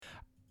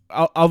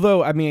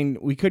although, I mean,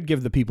 we could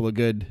give the people a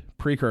good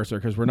precursor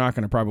because we're not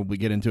going to probably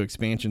get into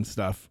expansion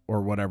stuff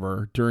or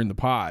whatever during the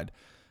pod.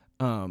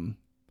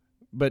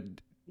 But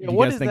yeah,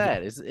 what is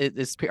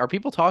that? Are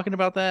people talking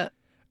about that?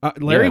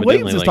 Larry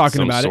Williams is talking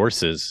some about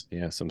sources.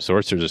 Yeah, some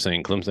sources are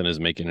saying Clemson is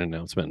making an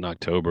announcement in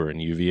October,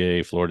 and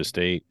UVA, Florida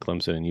State,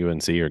 Clemson, and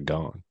UNC are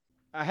gone.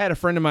 I had a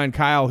friend of mine,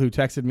 Kyle, who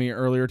texted me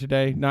earlier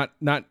today. Not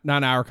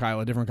our Kyle,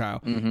 a different Kyle.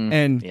 Mm-hmm.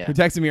 And who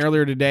texted me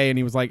earlier today, and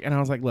he was like, and I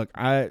was like, look,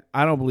 I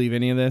don't believe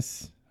any of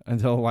this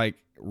until like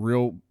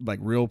real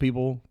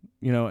people,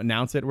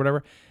 announce it or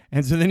whatever.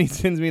 And so then he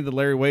sends me the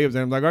Larry Williams,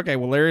 and I'm like, okay,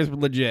 well, Larry's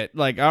legit.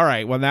 Like, all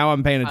right, well, now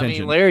I'm paying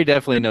attention. I mean, Larry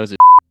definitely knows his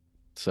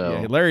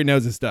so yeah, Larry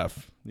knows his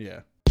stuff.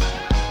 Yeah.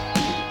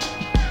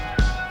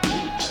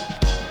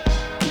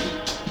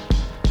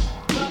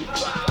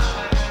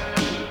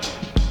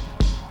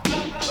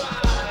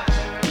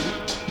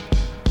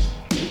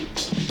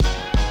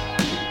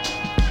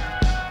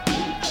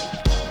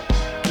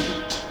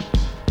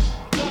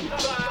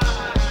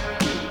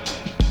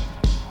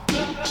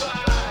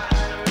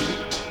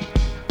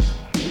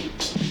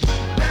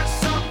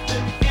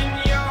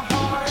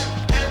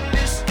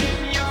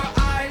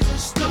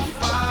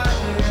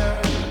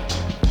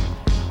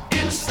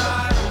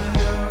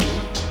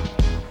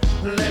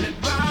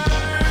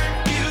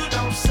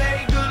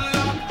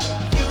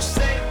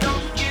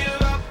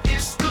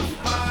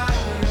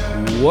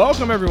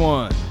 Welcome,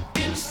 everyone, to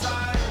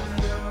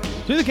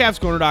the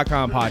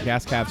CavsCorner.com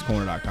podcast,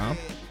 CavsCorner.com,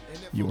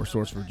 your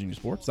source for Virginia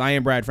sports. I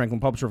am Brad Franklin,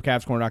 publisher of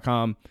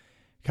CavsCorner.com,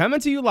 coming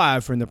to you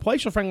live from the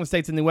palatial Franklin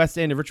Estates in the west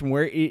end of Richmond,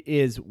 where it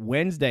is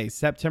Wednesday,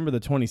 September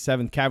the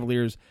 27th.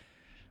 Cavaliers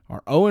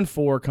are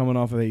 0-4, coming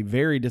off of a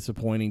very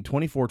disappointing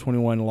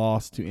 24-21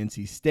 loss to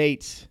NC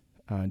State.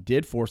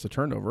 Did force a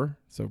turnover,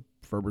 so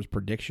Ferber's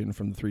prediction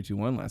from the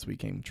 3-2-1 last week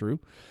came true.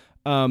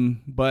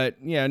 But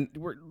yeah,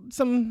 we're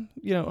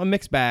a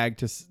mixed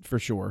bag for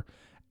sure.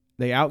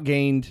 They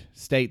outgained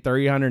State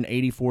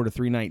 384 to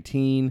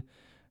 319.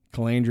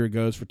 Calandria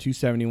goes for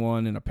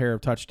 271 and a pair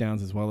of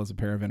touchdowns as well as a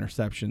pair of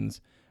interceptions.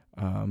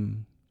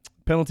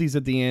 Penalties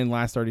at the end,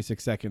 last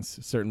 36 seconds,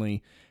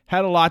 certainly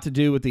had a lot to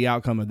do with the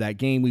outcome of that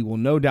game. We will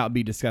no doubt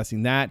be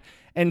discussing that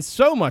and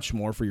so much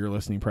more for your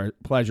listening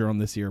pleasure on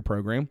this year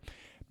program.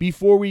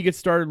 Before we get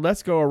started,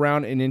 let's go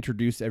around and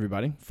introduce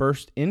everybody.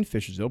 First, in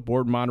Fishersville,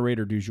 board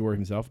moderator du jour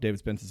himself, David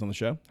Spence, is on the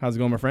show. How's it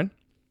going, my friend?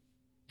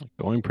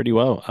 Going pretty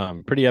well.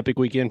 Pretty epic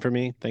weekend for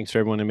me. Thanks to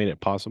everyone that made it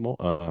possible.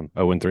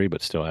 0-3,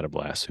 but still had a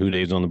blast. Who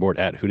Dave's on the board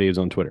at Who Dave's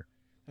on Twitter.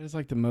 That is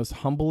like the most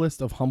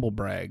humblest of humble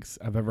brags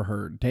I've ever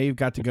heard. Dave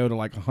got to go to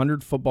like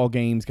 100 football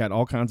games, got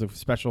all kinds of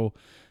special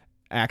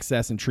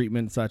access and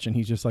treatment and such, and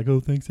he's just like,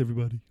 oh, thanks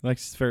everybody. Like,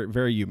 it's very,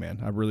 very you,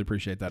 man. I really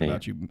appreciate that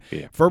about you.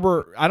 Yeah.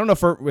 Ferber, I don't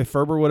know if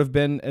Ferber would have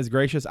been as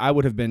gracious. I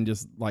would have been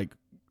just like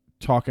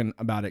talking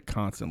about it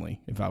constantly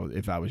if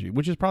I was you,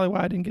 which is probably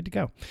why I didn't get to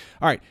go.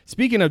 All right,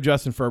 speaking of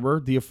Justin Ferber,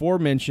 the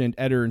aforementioned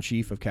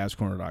editor-in-chief of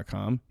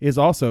CavsCorner.com is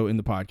also in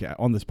the podcast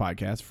on this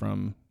podcast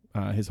from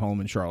his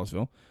home in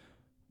Charlottesville.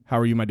 How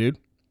are you, my dude?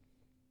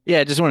 Yeah,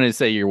 I just wanted to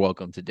say you're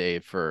welcome to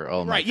Dave for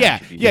all my yeah,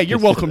 you're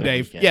welcome,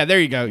 Dave. Yeah, there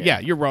you go. Yeah,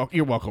 you're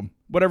welcome.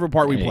 Whatever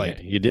part we played.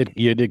 Yeah,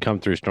 you did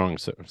come through strong,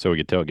 so we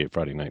could tailgate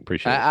Friday night.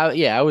 Appreciate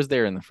it. I was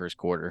there in the first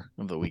quarter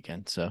of the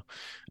weekend. So,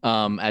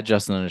 at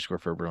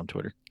Justin_Ferber on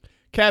Twitter.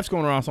 Cavs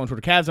Corner also on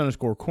Twitter.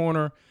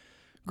 Cavs_Corner.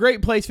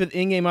 Great place for the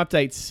in-game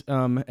updates.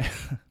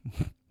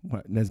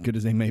 As good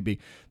as they may be.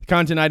 The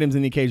content items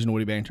and the occasional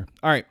witty banter.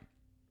 All right.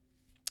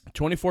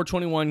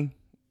 24-21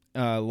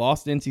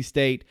 lost to NC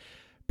State.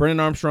 Brennan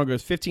Armstrong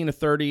goes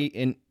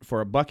 15-30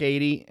 for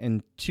 $180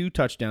 and 2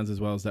 touchdowns, as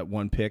well as that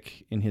 1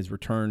 pick in his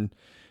return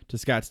to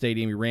Scott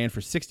Stadium. He ran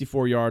for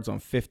 64 yards on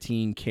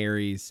 15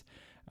 carries.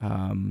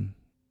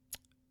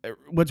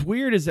 What's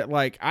weird is that,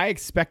 like, I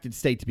expected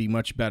State to be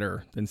much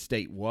better than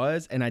State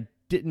was, and I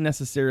didn't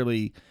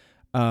necessarily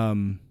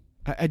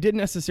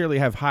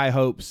have high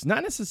hopes.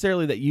 Not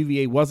necessarily that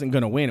UVA wasn't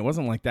going to win. It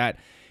wasn't like that.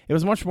 It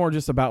was much more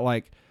just about,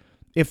 like,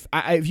 if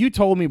you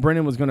told me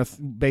Brennan was going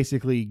to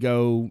basically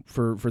go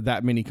for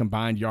that many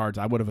combined yards,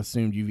 I would have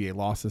assumed UVA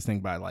lost this thing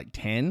by like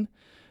 10.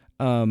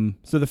 So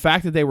the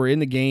fact that they were in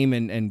the game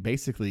and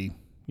basically,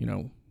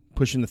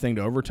 pushing the thing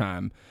to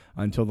overtime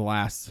until the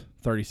last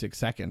 36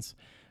 seconds,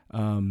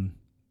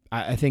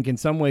 I think in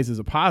some ways is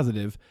a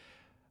positive.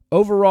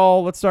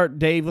 Overall,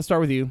 Dave, let's start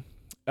with you.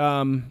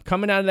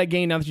 Coming out of that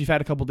game, now that you've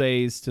had a couple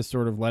days to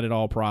sort of let it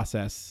all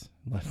process,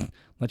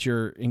 let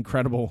your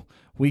incredible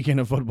weekend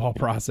of football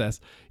process,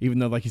 even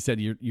though, like you said,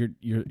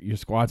 your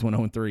squads went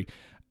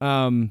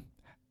 0-3.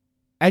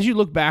 As you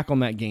look back on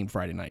that game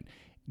Friday night,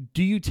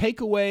 do you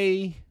take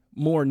away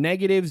more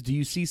negatives? Do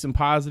you see some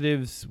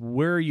positives?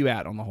 Where are you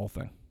at on the whole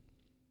thing?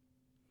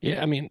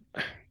 Yeah, I mean,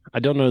 I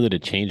don't know that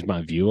it changed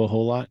my view a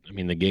whole lot. I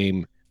mean, the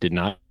game did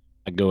not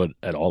go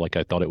at all like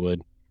I thought it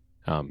would.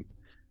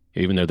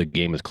 Even though the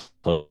game was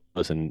close,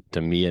 and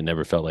to me, it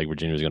never felt like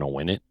Virginia was going to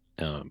win it.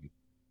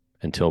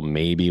 Until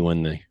maybe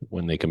when they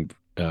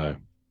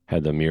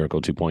had the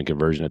miracle 2-point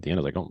conversion at the end,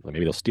 I was like, oh,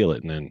 maybe they'll steal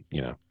it. And then,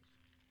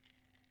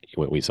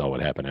 we saw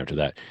what happened after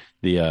that.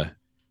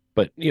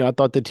 But I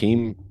thought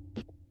the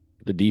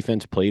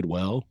defense played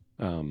well.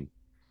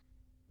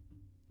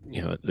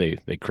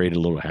 They created a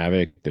little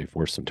havoc. They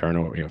forced some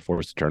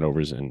forced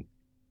turnovers, and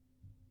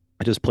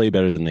it just played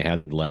better than they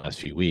had the last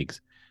few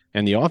weeks.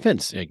 And the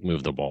offense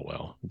moved the ball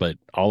well, but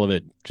all of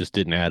it just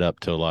didn't add up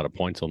to a lot of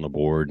points on the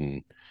board.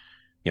 And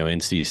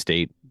NC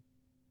State,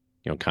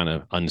 kind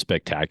of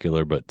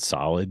unspectacular but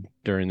solid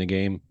during the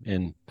game,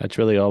 and that's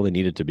really all they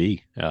needed to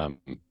be.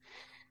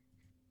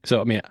 So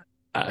I mean,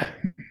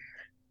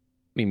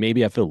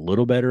 maybe I feel a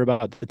little better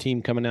about the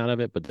team coming out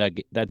of it, but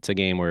that's a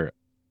game where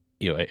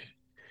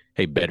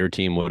a better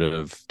team would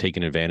have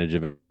taken advantage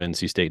of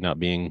NC State not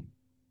being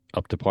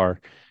up to par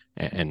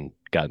and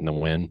gotten the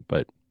win.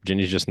 But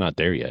Virginia's just not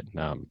there yet.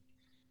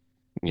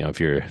 If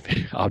you're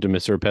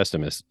optimist or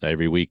pessimist,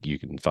 every week you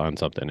can find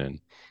something,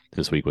 and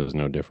this week was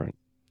no different.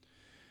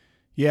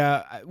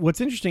 Yeah, what's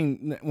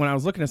interesting when I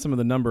was looking at some of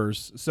the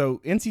numbers, so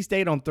NC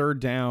State on third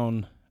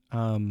down,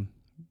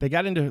 they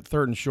got into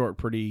third and short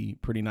pretty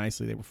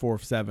nicely. They were 4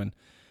 of 7,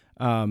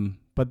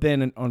 but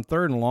then on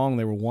third and long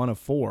they were 1 of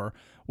 4,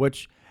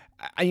 which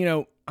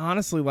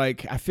honestly,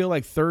 I feel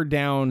like third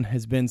down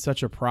has been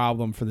such a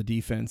problem for the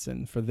defense,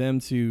 and for them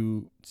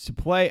to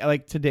play,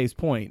 like today's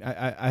point,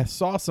 I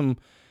saw some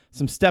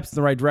steps in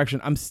the right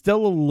direction. I'm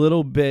still a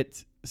little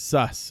bit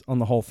sus on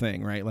the whole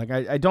thing, right?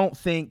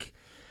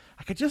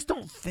 I just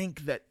don't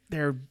think that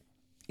they're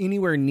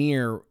anywhere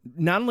near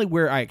not only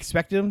where I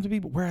expected them to be,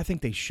 but where I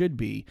think they should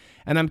be.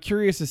 And I'm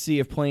curious to see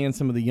if playing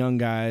some of the young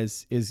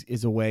guys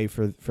is a way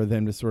for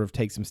them to sort of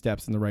take some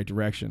steps in the right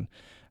direction.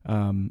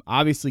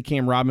 Obviously,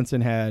 Cam Robinson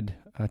had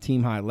a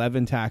team high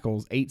 11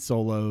 tackles, 8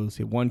 solos,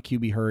 he had 1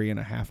 QB hurry and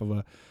a half of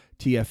a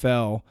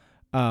TFL.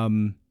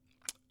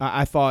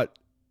 I thought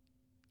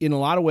in a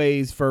lot of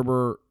ways,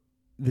 Ferber,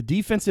 the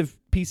defensive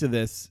piece of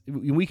this,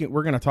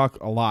 we're going to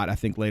talk a lot, I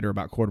think, later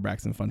about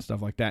quarterbacks and fun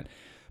stuff like that.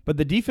 But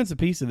the defensive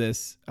piece of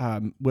this,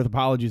 with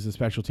apologies to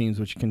special teams,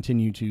 which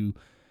continue to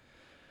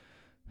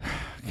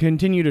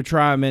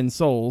try men's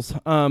souls,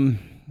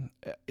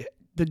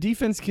 the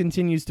defense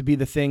continues to be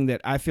the thing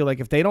that I feel like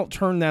if they don't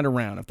turn that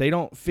around, if they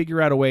don't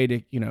figure out a way to,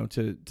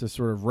 to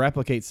sort of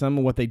replicate some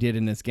of what they did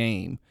in this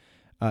game,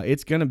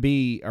 it's going to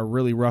be a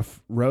really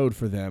rough road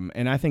for them.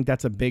 And I think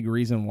that's a big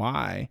reason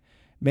why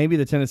maybe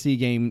the Tennessee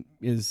game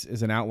is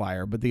an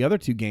outlier, but the other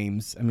two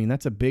games, I mean,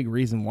 that's a big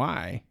reason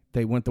why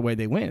they went the way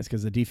they went, is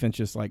because the defense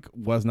just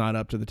was not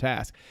up to the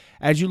task.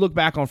 As you look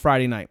back on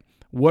Friday night,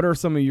 what are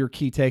some of your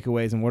key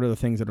takeaways and what are the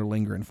things that are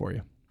lingering for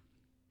you?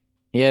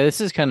 Yeah,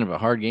 this is kind of a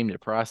hard game to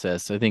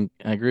process. I think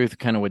I agree with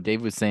kind of what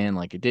Dave was saying.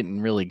 It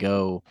didn't really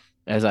go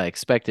as I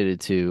expected it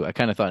to. I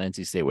kind of thought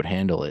NC State would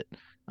handle it.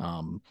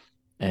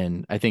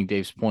 And I think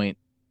Dave's point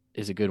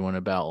is a good one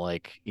about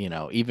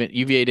even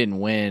UVA didn't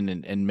win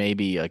and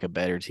maybe a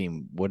better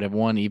team would have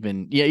won.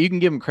 Even, yeah, you can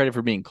give them credit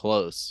for being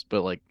close,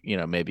 but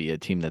maybe a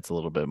team that's a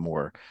little bit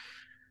more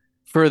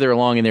further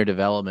along in their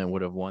development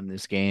would have won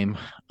this game.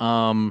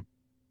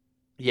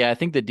 Yeah, I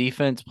think the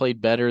defense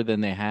played better than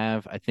they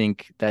have. I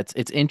think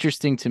it's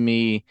interesting to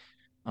me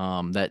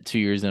that 2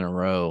 years in a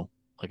row,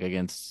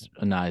 against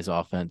a nice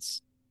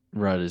offense,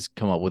 Rudd has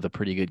come up with a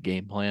pretty good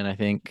game plan, I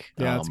think.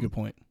 Yeah, that's a good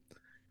point.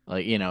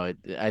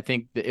 I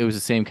think it was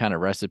the same kind of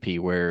recipe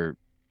where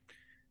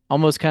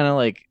almost kind of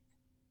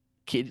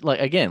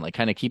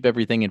kind of keep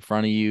everything in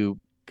front of you,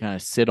 kind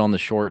of sit on the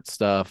short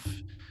stuff,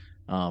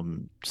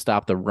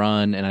 stop the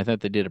run. And I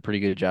thought they did a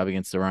pretty good job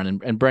against the run.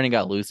 And Brennan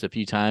got loose a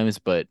few times,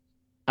 but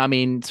I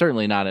mean,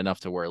 certainly not enough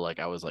to where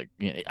I was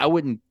I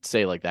wouldn't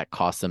say that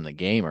cost them the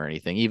game or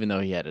anything, even though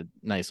he had a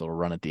nice little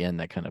run at the end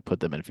that kind of put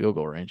them in field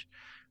goal range.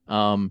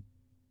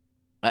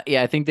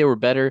 Yeah, I think they were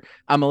better.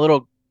 I'm a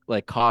little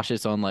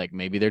cautious on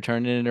maybe they're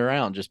turning it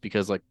around, just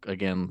because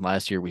again,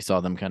 last year we saw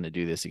them kind of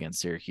do this against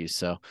Syracuse.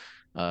 So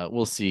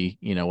we'll see,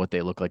 what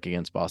they look like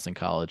against Boston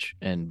College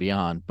and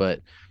beyond.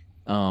 But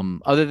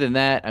other than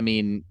that, I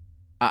mean,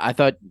 I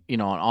thought,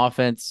 on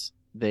offense,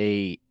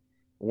 they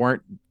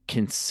weren't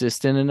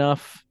consistent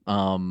enough.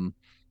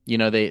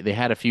 They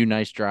had a few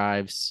nice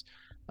drives.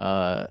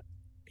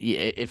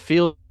 It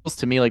feels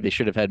to me like they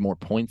should have had more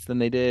points than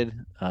they did.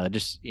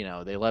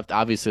 They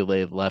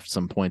left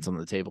some points on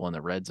the table in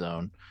the red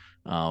zone,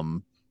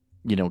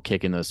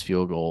 kicking those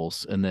field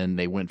goals. And then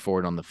they went for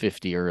it on the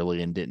 50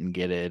 early and didn't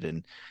get it.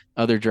 And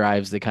other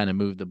drives, they kind of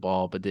moved the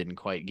ball, but didn't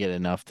quite get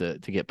enough to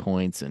get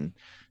points. And,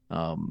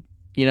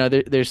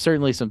 there's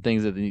certainly some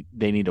things that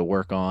they need to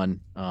work on.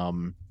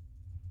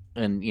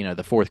 And,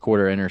 the fourth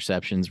quarter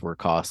interceptions were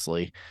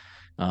costly.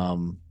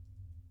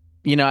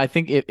 I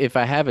think if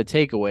I have a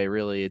takeaway,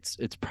 really,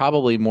 it's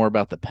probably more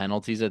about the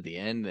penalties at the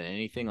end than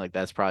anything.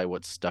 That's probably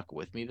what stuck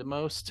with me the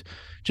most,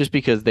 just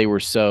because they were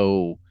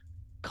so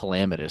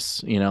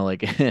calamitous,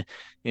 the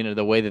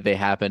way that they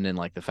happened, and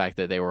the fact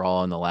that they were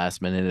all in the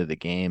last minute of the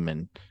game.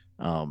 And,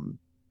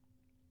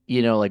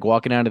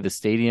 walking out of the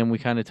stadium, we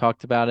kind of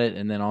talked about it.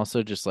 And then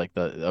also just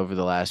over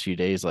the last few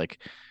days,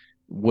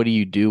 what do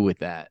you do with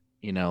that?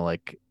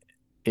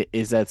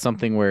 Is that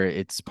something where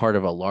it's part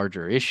of a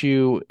larger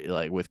issue,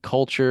 with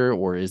culture,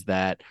 or is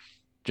that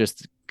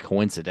just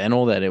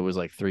coincidental that it was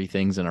like 3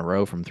 things in a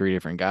row from 3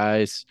 different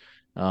guys?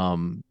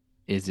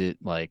 Is it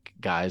like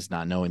guys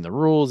not knowing the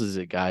rules? Is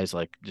it guys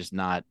like just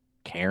not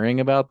caring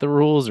about the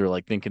rules or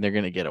like thinking they're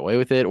going to get away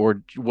with it?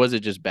 Or was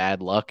it just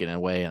bad luck in a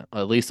way,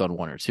 at least on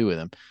 1 or 2 of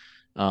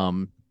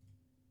them?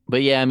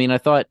 But yeah, I mean, I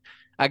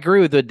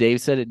agree with what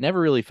Dave said. It never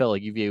really felt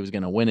like UVA was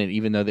going to win it,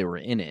 even though they were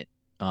in it.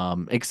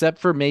 Except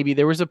for maybe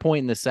there was a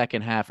point in the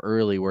second half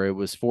early where it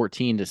was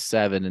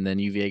 14-7, and then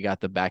UVA got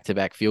the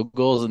back-to-back field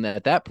goals. And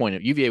at that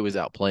point, UVA was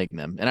outplaying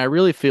them. And I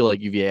really feel like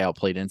UVA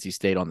outplayed NC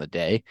State on the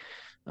day.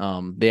 They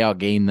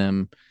outgained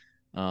them.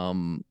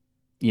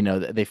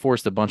 They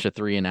forced a bunch of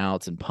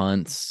 3-and-outs and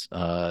punts.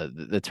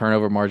 The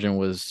turnover margin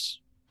was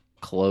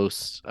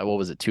close. What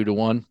was it,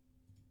 2-1?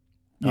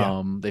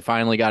 Yeah. They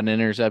finally got an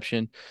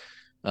interception.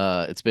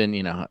 It's been,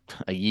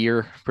 a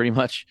year pretty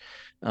much.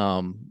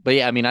 But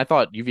yeah, I mean, I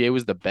thought UVA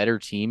was the better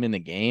team in the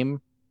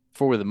game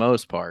for the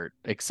most part,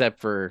 except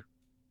for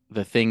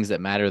the things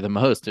that matter the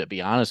most, to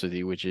be honest with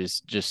you, which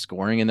is just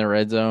scoring in the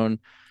red zone,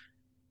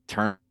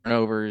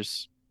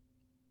 turnovers,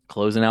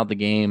 closing out the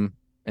game,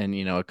 and,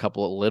 a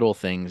couple of little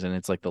things. And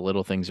it's like the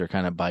little things are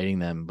kind of biting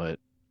them. But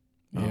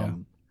Yeah.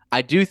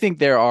 I do think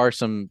there are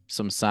some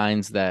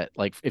signs that,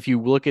 like, if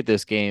you look at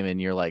this game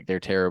and you're like, they're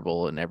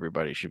terrible and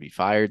everybody should be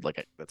fired,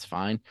 like, that's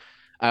fine.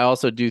 I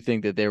also do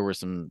think that there were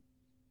some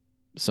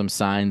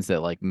signs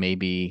that, like,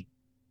 maybe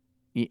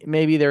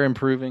they're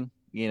improving,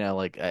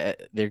 they're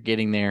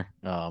getting there.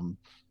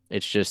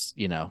 It's just,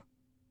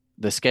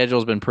 the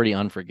schedule's been pretty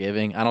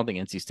unforgiving. I don't think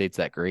NC State's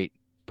that great,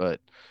 but,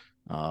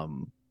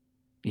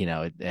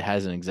 it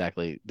hasn't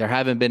exactly, there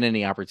haven't been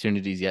any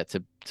opportunities yet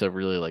to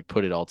really like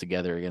put it all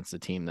together against a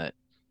team that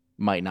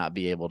might not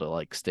be able to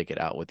like stick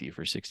it out with you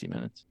for 60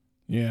 minutes.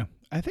 Yeah.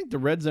 I think the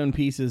red zone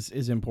piece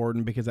is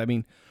important because, I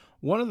mean,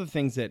 one of the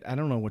things that, I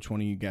don't know which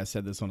one of you guys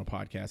said this on a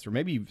podcast, or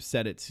maybe you've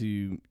said it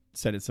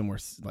somewhere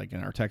like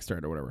in our text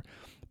thread or whatever,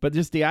 but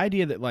just the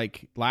idea that,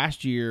 like,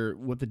 last year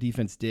what the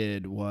defense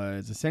did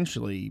was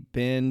essentially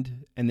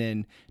bend and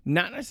then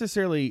not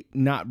necessarily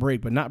not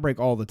break, but not break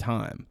all the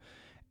time.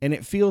 And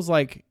it feels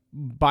like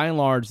by and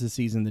large this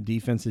season, the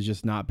defense has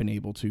just not been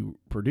able to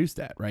produce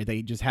that, right?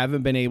 They just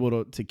haven't been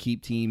able to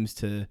keep teams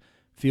to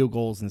field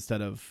goals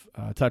instead of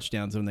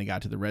touchdowns when they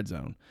got to the red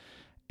zone.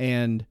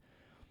 And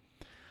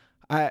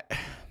I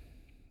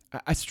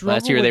struggle.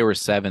 Last year they were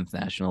 7th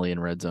nationally in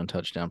red zone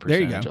touchdown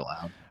percentage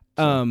allowed.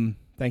 So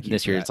thank you.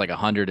 This year it's like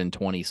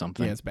 120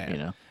 something. Yeah, it's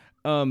bad.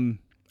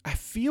 I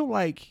feel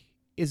like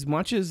as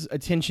much as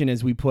attention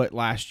as we put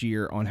last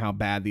year on how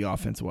bad the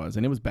offense was,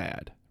 and it was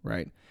bad,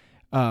 right?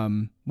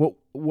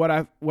 What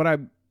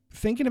I'm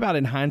thinking about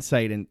in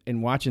hindsight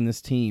and watching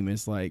this team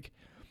is like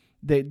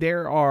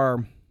there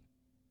are,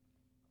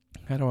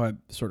 how do I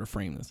sort of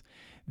frame this?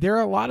 There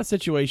are a lot of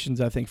situations,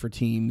 I think, for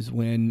teams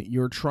when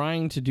you're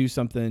trying to do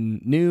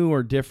something new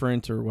or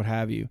different or what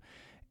have you,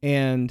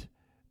 and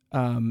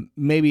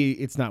maybe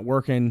it's not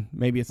working,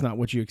 maybe it's not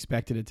what you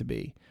expected it to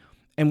be.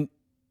 And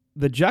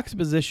the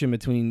juxtaposition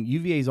between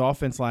UVA's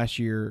offense last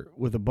year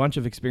with a bunch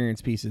of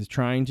experienced pieces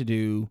trying to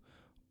do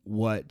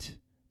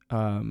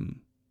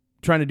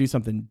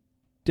something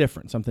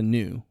different, something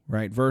new,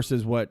 right?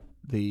 Versus what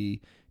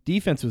the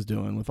defense was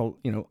doing with,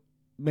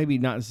 maybe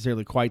not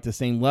necessarily quite the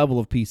same level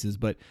of pieces,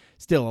 but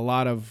still a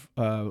lot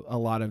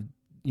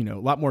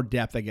more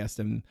depth, I guess,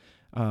 than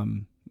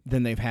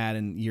they've had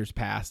in years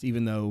past,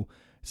 even though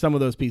some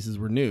of those pieces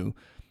were new.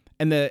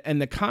 And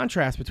the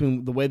contrast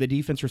between the way the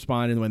defense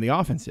responded and the way the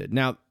offense did.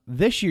 Now,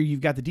 this year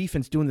you've got the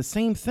defense doing the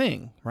same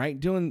thing, right?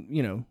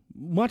 Doing,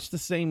 much the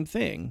same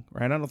thing,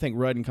 right? I don't think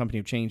Rudd and company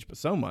have changed but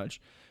so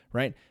much,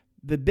 right?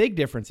 The big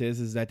difference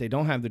is that they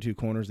don't have the 2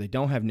 corners. They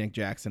don't have Nick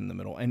Jackson in the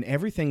middle, and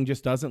everything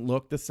just doesn't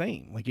look the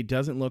same. Like, it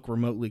doesn't look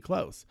remotely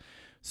close.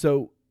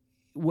 So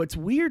what's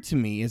weird to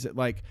me is that,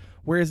 like,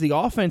 whereas the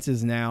offense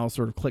is now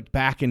sort of clicked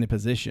back into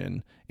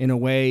position in a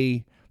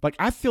way, like,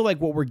 I feel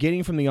like what we're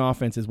getting from the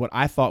offense is what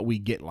I thought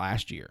we'd get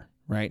last year,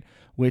 right?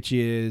 Which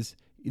is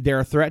they're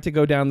a threat to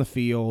go down the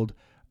field.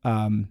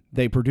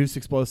 They produce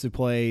explosive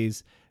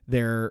plays.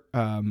 They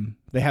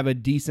have a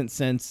decent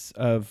sense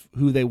of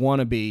who they want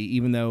to be,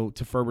 even though,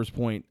 to Ferber's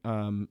point,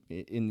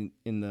 in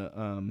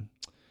the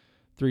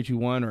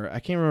 3-2-1, or I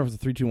can't remember if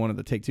it's the 3-2-1 or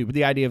the take 2, but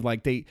the idea of,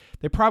 like, they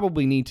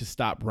probably need to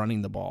stop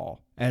running the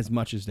ball as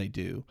much as they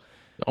do.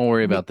 Don't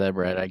worry about that,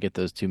 Brad. I get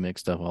those 2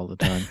 mixed up all the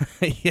time.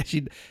 Yeah,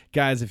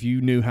 guys, if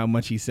you knew how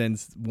much he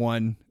sends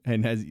one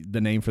and has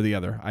the name for the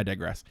other, I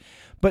digress.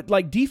 But,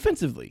 like,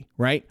 defensively,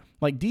 right?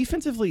 Like,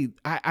 defensively,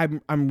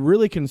 I'm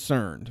really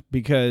concerned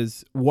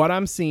because what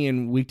I'm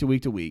seeing week to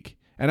week to week,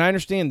 and I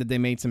understand that they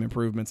made some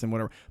improvements and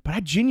whatever, but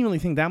I genuinely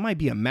think that might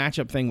be a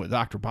matchup thing with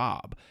Dr.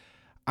 Bob.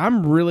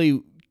 I'm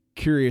really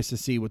curious to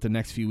see what the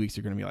next few weeks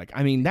are going to be like.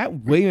 I mean,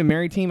 that William &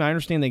 Mary team, I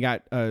understand they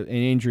got an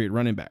injury at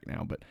running back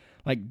now, but,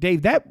 like,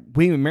 Dave, that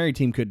William & Mary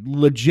team could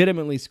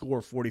legitimately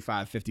score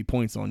 45, 50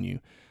 points on you.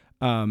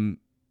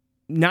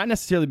 Not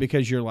necessarily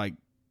because you're, like,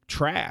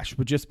 trash,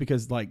 but just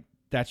because, like,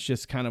 that's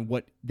just kind of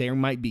what they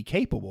might be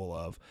capable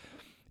of.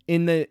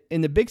 in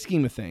the big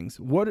scheme of things,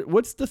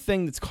 what's the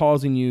thing that's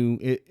causing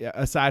you,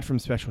 aside from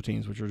special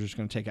teams, which we're just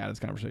going to take out of this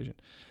conversation,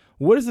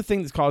 what is the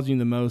thing that's causing you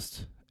the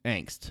most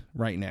angst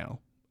right now?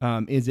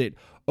 Is it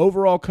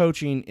overall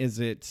coaching? Is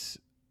it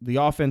the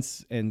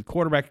offense and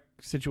quarterback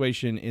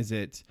situation? Is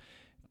it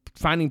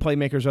finding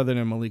playmakers other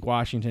than Malik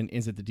Washington?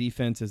 Is it the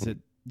defense? Is it,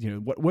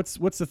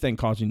 what's the thing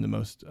causing you the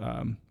most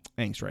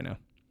angst right now?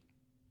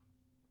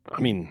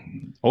 I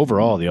mean,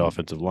 overall, the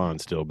offensive line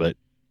still, but,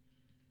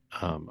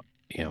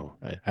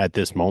 at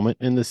this moment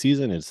in the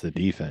season, it's the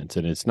defense.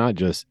 And it's not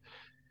just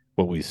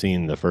what we've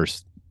seen the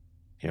first,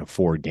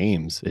 4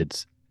 games.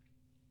 It's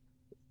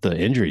the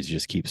injuries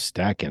just keep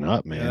stacking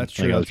up, man. Yeah, that's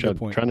true. I was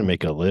trying to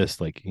make a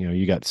list.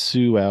 You got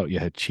Sue out. You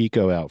had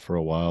Chico out for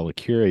a while.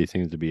 Akira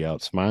seems to be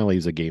out.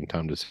 Smiley's a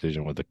game-time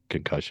decision with a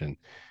concussion.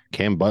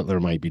 Cam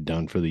Butler might be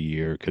done for the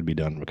year. Could be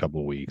done in a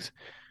couple of weeks.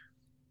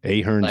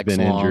 Ahern's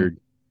been injured.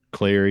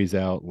 Clary's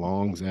out,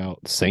 Long's out.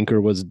 Sinker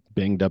was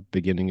banged up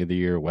beginning of the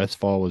year.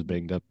 Westfall was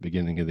banged up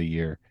beginning of the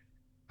year.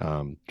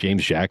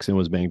 James Jackson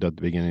was banged up at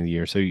the beginning of the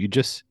year. So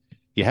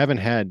you haven't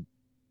had,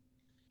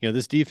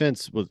 this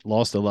defense was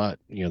lost a lot.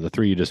 The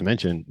 3 you just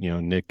mentioned,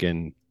 Nick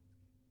and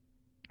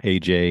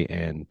AJ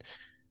and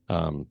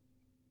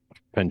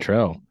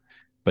Pentrell.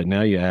 But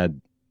now you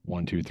add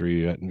 1, 2,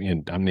 3,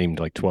 and I'm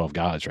named like 12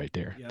 guys right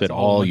there. Yeah, that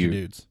all you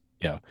dudes.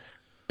 Yeah.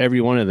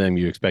 Every one of them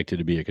you expected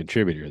to be a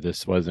contributor.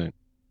 This wasn't,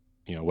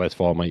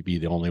 Westfall might be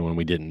the only one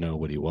we didn't know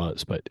what he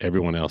was, but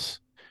everyone else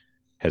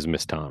has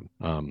missed time.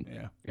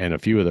 And a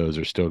few of those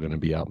are still going to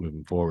be out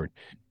moving forward.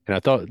 And I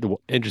thought the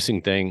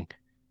interesting thing,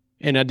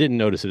 and I didn't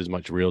notice it as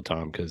much real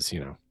time because,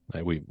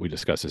 we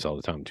discuss this all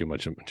the time, too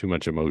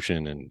much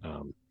emotion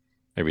and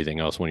everything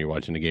else when you're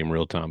watching the game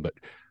real time. But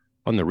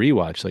on the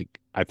rewatch,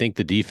 I think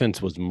the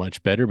defense was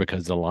much better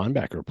because the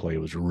linebacker play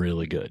was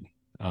really good.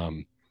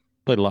 Played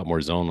a lot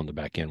more zone on the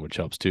back end, which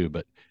helps too.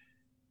 But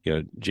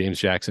James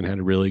Jackson had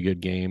a really good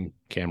game.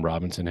 Cam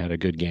Robinson had a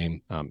good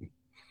game.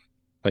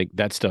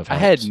 That stuff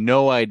helps. I had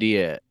no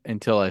idea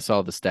until I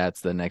saw the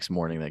stats the next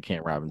morning that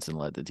Cam Robinson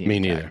led the team. Me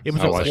neither. It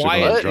was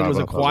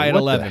a quiet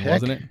 11,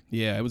 wasn't it?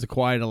 Yeah, it was a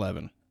quiet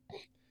 11.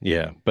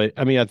 Yeah, but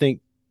I mean, I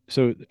think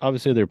so.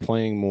 Obviously, they're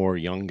playing more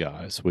young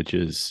guys, which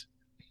is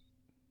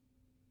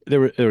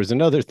there was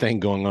another thing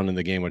going on in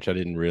the game which I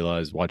didn't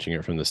realize watching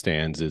it from the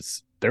stands.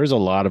 Is there's a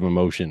lot of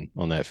emotion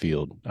on that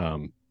field.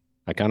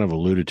 I kind of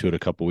alluded to it a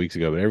couple weeks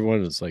ago, but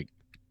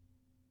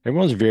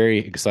everyone's very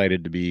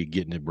excited to be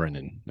getting at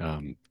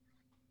Brennan.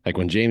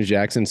 When James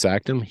Jackson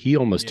sacked him, he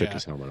almost took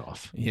his helmet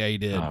off. Yeah, he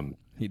did.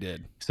 He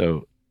did.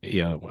 So,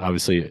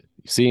 obviously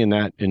seeing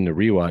that in the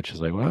rewatch is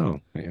like, wow,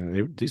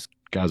 these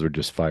guys were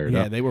just fired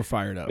up. Yeah, they were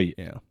fired up.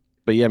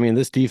 But yeah, I mean,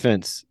 this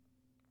defense,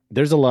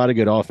 there's a lot of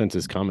good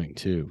offenses coming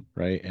too,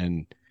 right?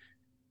 And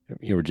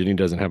Virginia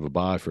doesn't have a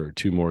bye for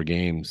 2 more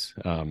games.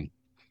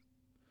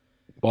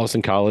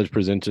 Boston College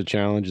presents a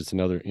challenge. It's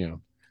another,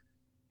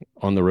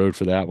 on the road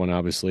for that one,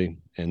 obviously.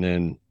 And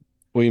then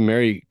William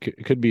Mary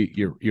could be,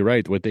 you're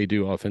right, what they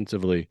do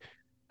offensively.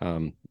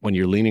 When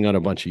you're leaning on a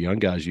bunch of young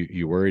guys,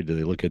 you worried that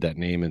they look at that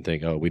name and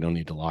think, oh, we don't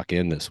need to lock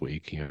in this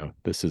week.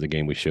 This is a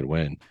game we should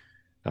win.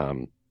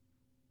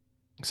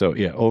 So,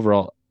 yeah,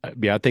 overall,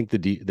 I think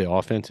the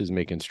offense is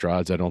making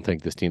strides. I don't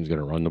think this team's going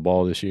to run the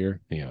ball this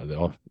year.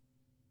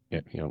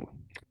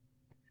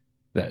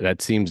 That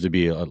seems to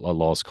be a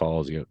lost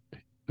cause.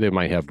 They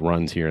might have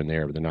runs here and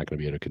there, but they're not going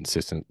to be able to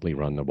consistently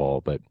run the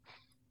ball. But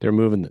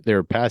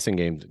their passing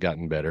game's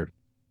gotten better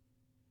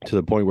to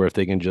the point where if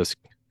they can just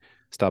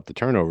stop the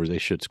turnovers, they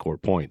should score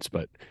points.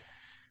 But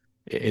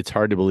it's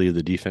hard to believe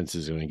the defense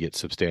is going to get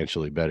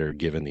substantially better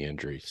given the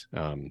injuries.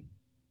 And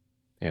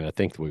I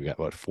think we've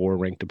got, 4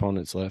 ranked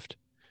opponents left?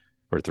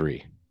 Or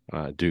 3?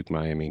 Duke,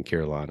 Miami, and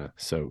Carolina.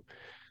 So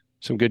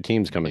some good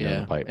teams coming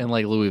down the pipe. And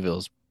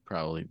Louisville's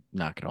probably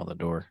knocking on the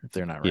door if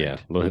they're not ranked. Yeah,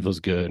 Louisville's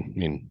good. I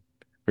mean,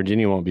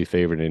 Virginia won't be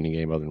favored in any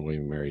game other than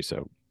William Mary.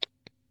 So,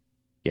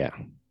 yeah.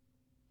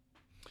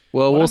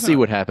 Well, we'll see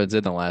what happens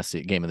in the last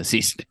game of the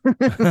season.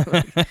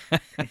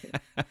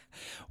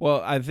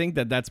 Well, I think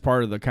that's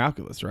part of the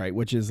calculus, right?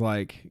 Which is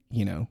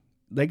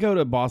they go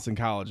to Boston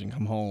College and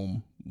come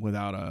home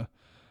without a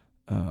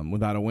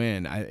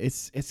win.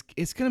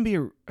 It's going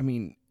to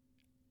be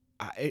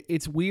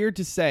it's weird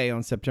to say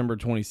on September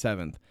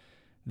 27th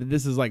that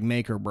this is like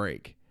make or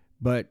break.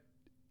 But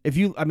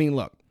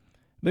look,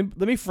 let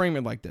me frame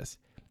it like this.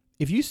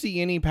 If you see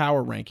any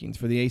power rankings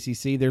for the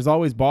ACC, there's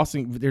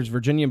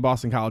Virginia and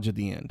Boston College at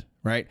the end,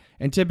 right?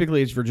 And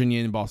typically it's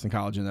Virginia and Boston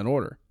College in that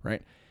order,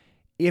 right?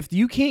 If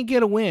you can't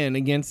get a win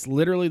against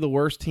literally the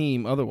worst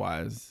team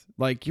otherwise,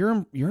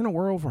 you're in a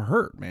world for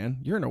hurt, man.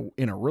 You're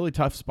in a really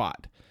tough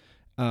spot.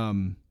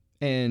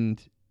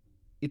 And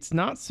it's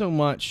not so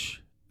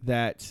much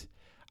that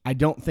I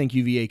don't think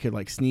UVA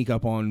could sneak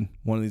up on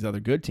one of these other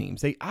good teams.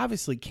 They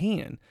obviously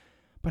can.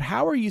 But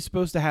how are you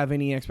supposed to have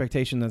any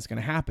expectation that's going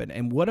to happen?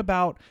 And what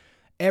about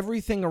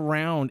everything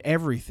around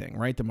everything,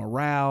 right? The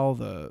morale,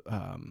 the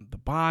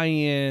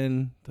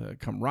buy-in, the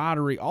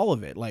camaraderie, all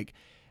of it.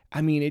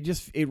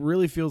 It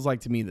really feels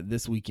like to me that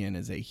this weekend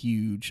is a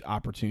huge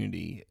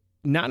opportunity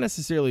not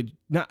necessarily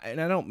not,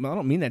 and I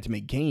don't mean that to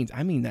make gains.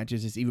 I mean that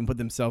just even put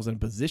themselves in a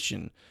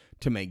position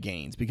to make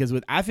gains, because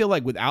I feel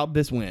like without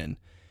this win,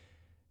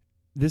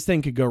 this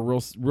thing could go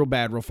real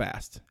bad real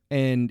fast.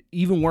 And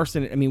even worse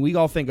than, I mean, we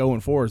all think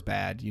 0-4 is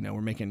bad. You know,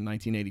 we're making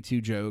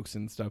 1982 jokes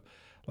and stuff.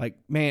 Like,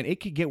 man, it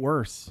could get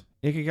worse.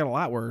 It could get a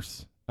lot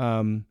worse.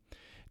 To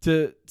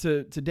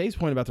Dave's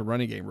point about the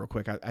running game real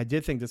quick, I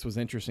did think this was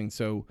interesting.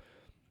 So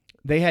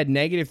they had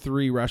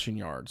 -3 rushing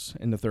yards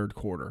in the third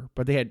quarter,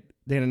 but they had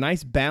a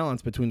nice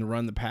balance between the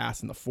run, the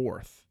pass, and the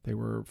fourth. They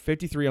were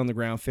 53 on the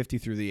ground, 50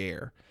 through the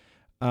air.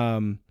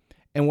 And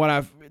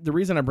the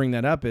reason I bring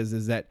that up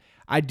is that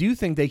I do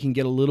think they can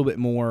get a little bit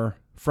more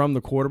from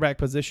the quarterback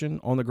position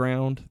on the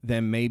ground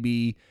than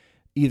maybe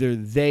either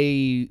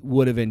they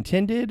would have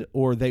intended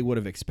or they would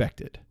have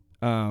expected.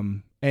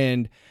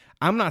 And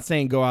I'm not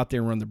saying go out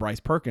there and run the Bryce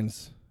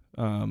Perkins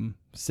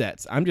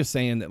sets. I'm just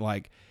saying that,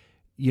 like,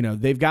 you know,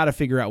 they've got to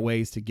figure out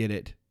ways to get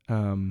it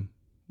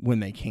when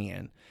they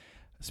can.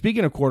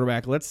 Speaking of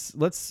quarterback, let's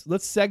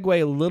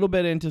segue a little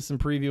bit into some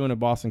previewing of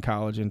Boston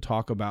College and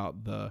talk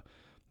about the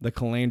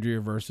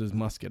Calandria versus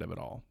Musket of it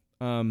all.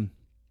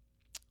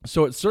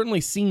 So it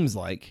certainly seems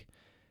like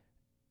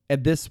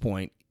at this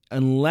point,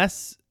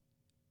 unless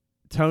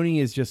Tony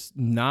is just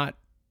not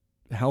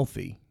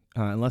healthy,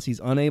 unless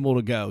he's unable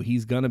to go,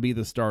 he's going to be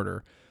the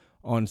starter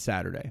on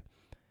Saturday.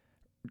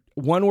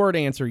 One word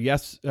answer,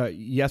 yes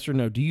or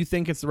no. Do you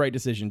think it's the right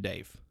decision,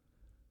 Dave?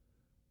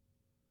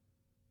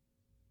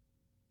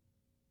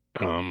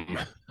 That's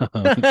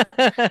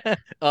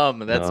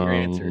your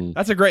answer.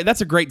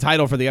 That's a great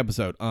title for the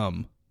episode.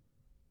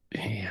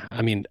 Yeah,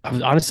 I mean,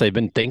 honestly, I've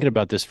been thinking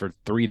about this for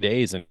 3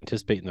 days and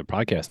anticipating the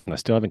podcast, and I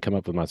still haven't come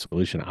up with my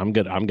solution. I'm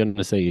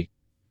gonna say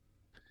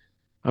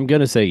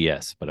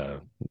yes,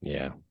 but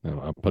yeah,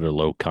 I'll put a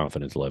low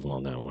confidence level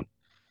on that one.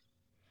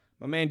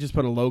 My man just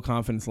put a low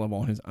confidence level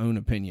on his own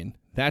opinion.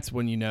 That's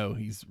when you know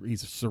he's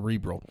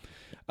cerebral.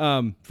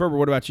 Ferber,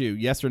 what about you?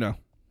 Yes or no?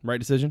 Right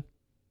decision?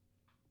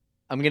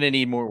 I'm gonna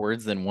need more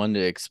words than one to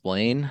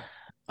explain.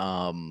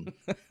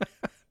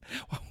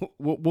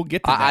 We'll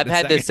get to that. I've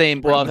had the same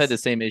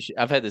issue.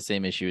 I've had the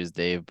same issue as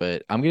Dave,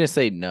 but I'm gonna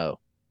say no.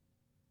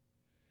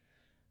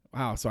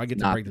 Wow, so I get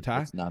to break the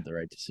tie? It's not the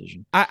right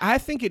decision. I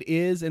think it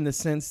is, in the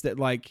sense that,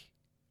 like,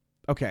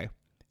 okay,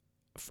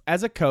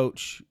 as a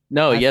coach.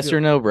 No, yes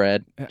or no,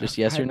 Brad. Just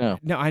yes or no.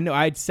 No, I know.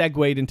 I'd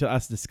segued into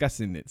us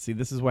discussing it. See,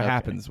 this is what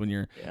happens when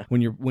you're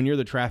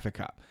the traffic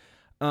cop.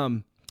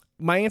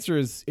 My answer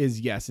is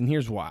yes, and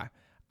here's why.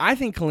 I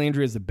think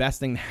Calandria is the best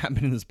thing to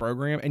happen in this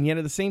program, and yet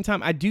at the same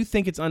time, I do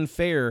think it's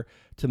unfair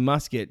to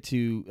Musket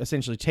to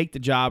essentially take the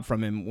job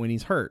from him when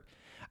he's hurt.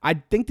 I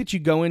think that you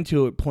go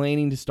into it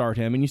planning to start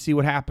him, and you see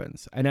what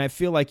happens. And I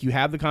feel like you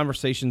have the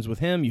conversations with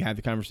him, you have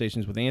the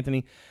conversations with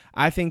Anthony.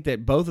 I think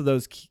that both of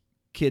those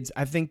kids,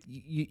 I think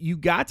you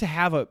got to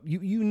have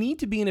you need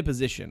to be in a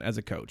position as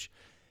a coach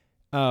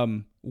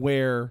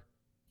where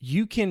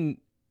you can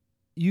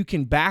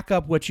back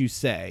up what you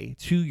say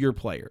to your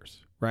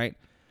players, right?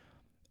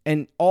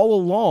 And all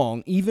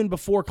along, even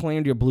before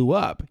Calandria blew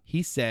up,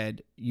 he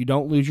said, you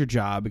don't lose your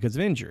job because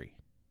of injury,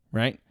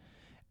 right?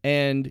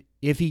 And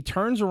if he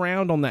turns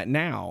around on that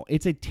now,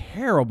 it's a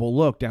terrible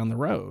look down the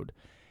road.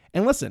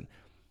 And listen,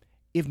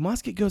 if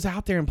Musket goes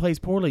out there and plays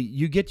poorly,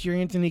 you get your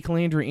Anthony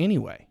Calandria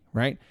anyway,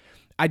 right?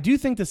 I do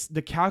think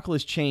the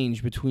calculus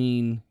changed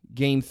between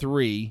game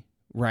 3,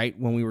 right,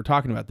 when we were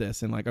talking about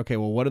this, and like, okay,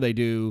 well, what do they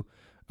do?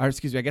 Or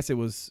excuse me, I guess it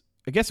was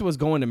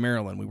going to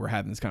Maryland. We were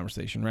having this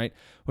conversation, right?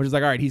 Which is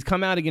like, all right, he's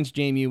come out against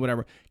JMU,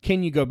 whatever.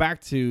 Can you go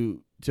back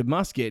to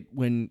Musket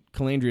when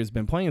Calandria has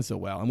been playing so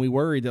well? And we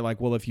worried that,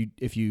 like, well, if you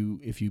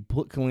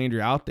put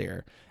Calandria out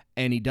there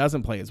and he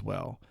doesn't play as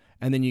well,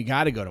 and then you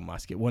got to go to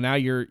Musket. Well, now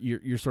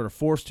you're sort of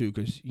forced to,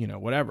 because, you know,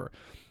 whatever.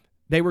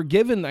 They were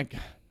given, like,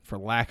 for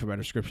lack of a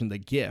better description, the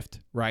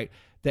gift, right,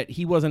 that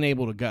he wasn't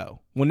able to go.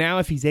 Well, now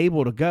if he's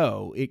able to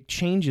go, it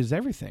changes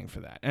everything for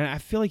that. And I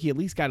feel like you at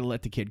least got to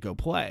let the kid go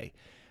play.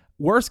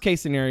 Worst case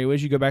scenario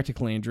is you go back to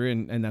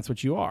Calandria, and that's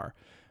what you are.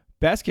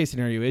 Best case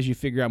scenario is you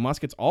figure out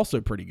Musket's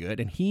also pretty good,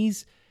 and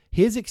his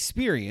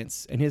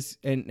experience and his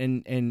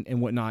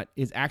and whatnot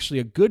is actually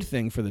a good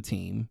thing for the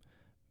team,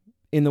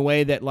 in the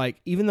way that,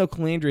 like, even though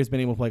Calandria has been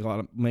able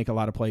to make a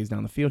lot of plays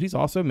down the field, he's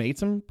also made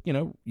some, you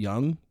know,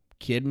 young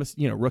kid,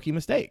 rookie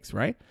mistakes,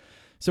 right?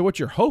 So what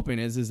you're hoping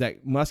is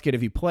that Musket,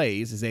 if he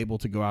plays, is able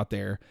to go out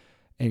there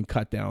and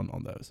cut down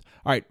on those.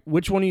 All right,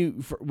 which one of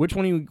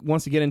you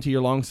wants to get into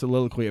your long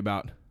soliloquy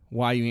about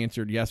why you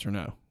answered yes or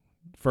no?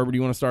 Ferber, do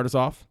you want to start us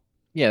off?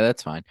 Yeah,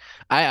 that's fine.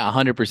 I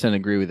 100%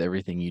 agree with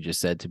everything you just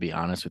said, to be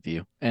honest with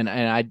you. And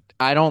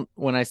I don't,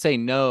 when I say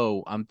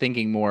no, I'm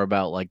thinking more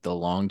about, like, the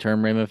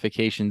long-term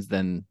ramifications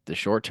than the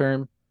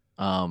short-term.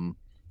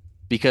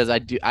 Because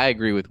I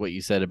agree with what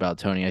you said about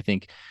Tony. I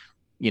think,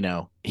 you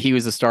know, he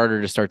was a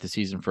starter to start the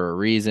season for a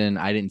reason.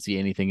 I didn't see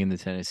anything in the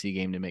Tennessee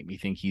game to make me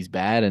think he's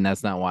bad, and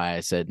that's not why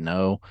I said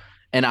no.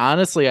 And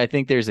honestly, I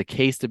think there's a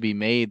case to be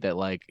made that,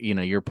 like, you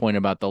know, your point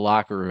about the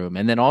locker room,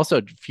 and then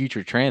also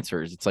future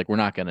transfers. It's like, we're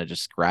not going to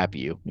just scrap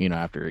you, you know,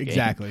 after a game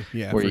exactly,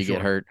 yeah, where you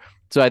get hurt.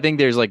 So I think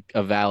there's like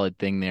a valid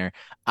thing there.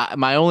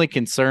 My only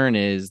concern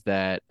is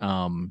that,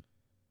 and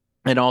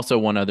also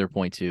one other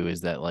point too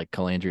is that like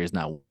Calandria is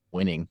not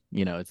winning.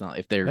 It's not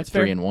if they're That's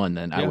fair. 3-1,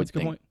 then I Yeah, would that's a good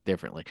think point.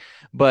 differently.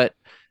 But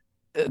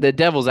the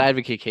devil's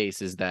advocate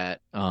case is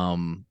that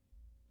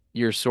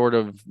you're sort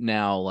of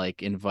now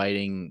like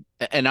inviting,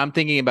 and I'm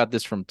thinking about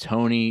this from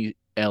Tony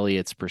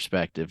Elliott's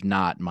perspective,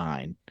 not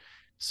mine.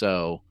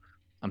 So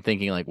I'm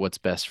thinking like what's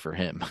best for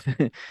him.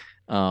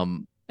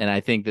 And I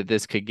think that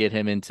this could get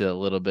him into a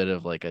little bit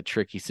of like a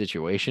tricky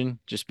situation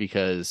just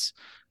because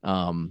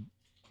and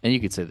you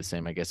could say the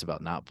same, I guess,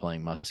 about not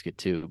playing Musket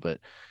too, but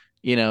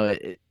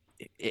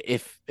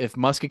if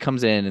Musket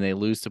comes in and they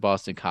lose to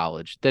Boston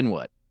College, then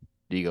what?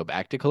 Do you go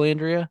back to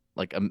Calandria?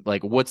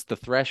 Like what's the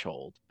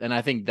threshold? And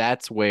I think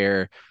that's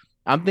where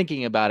I'm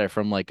thinking about it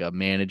from like a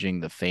managing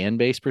the fan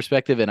base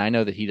perspective. And I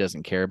know that he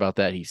doesn't care about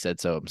that. He said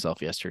so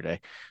himself yesterday.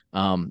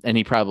 And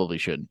he probably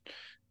shouldn't.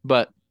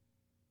 But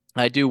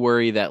I do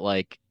worry that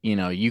like,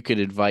 you could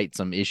invite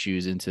some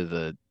issues into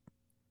the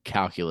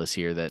calculus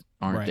here that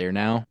aren't Right. there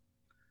now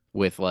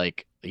with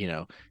like,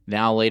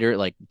 now later,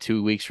 like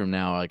 2 weeks from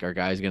now, like our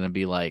guy's going to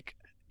be like,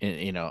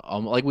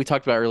 like we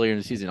talked about earlier in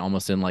the season,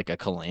 almost in like a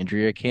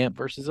Calandria camp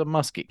versus a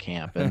Musket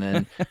camp. And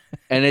then,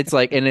 and it's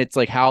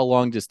like, how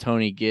long does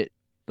Tony get?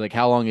 Like,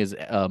 how long is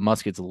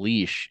Musket's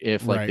leash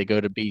if like Right. they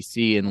go to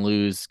BC and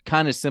lose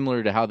kind of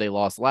similar to how they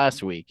lost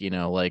last week,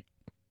 like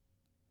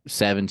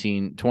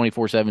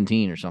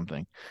 24-17 or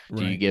something.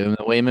 Do you Right. give him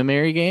the Wayman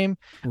Mary game?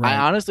 Right. I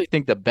honestly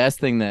think the best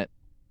thing that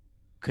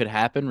could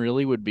happen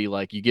really would be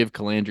like you give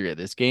Calandria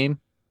this game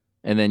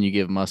and then you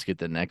give Musket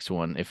the next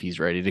one if he's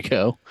ready to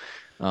go.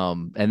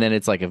 And then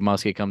it's like if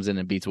Musket comes in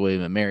and beats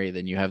William and Mary,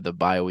 then you have the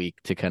bye week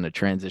to kind of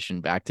transition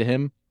back to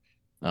him.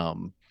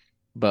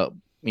 But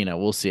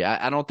we'll see.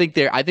 I don't think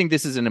I think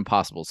this is an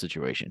impossible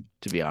situation,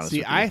 to be honest with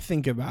you. I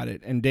think about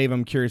it, and Dave,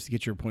 I'm curious to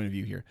get your point of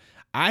view here.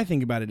 I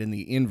think about it in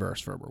the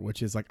inverse, Ferber,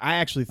 which is like I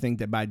actually think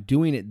that by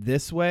doing it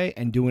this way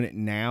and doing it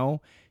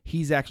now,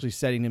 he's actually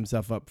setting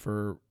himself up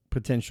for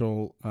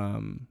potential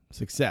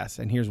success.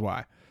 And here's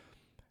why.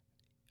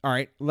 All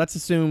right, let's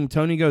assume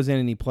Tony goes in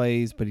and he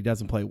plays, but he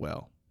doesn't play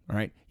well. All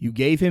right, you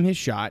gave him his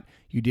shot.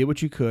 You did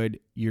what you could.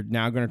 You're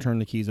now going to turn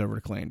the keys over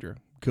to Calandria.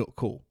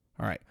 Cool.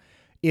 All right.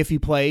 If he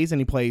plays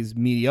and he plays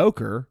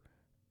mediocre,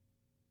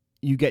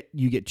 you get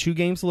 2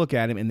 games to look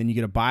at him, and then you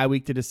get a bye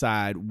week to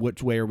decide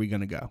which way are we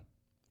going to go,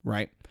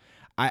 right?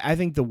 I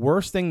think the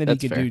worst thing that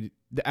That's he could fair. do.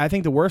 I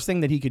think the worst thing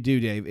that he could do,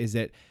 Dave, is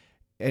that,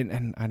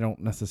 and I don't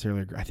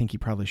necessarily agree. I think he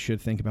probably should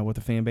think about what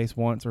the fan base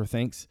wants or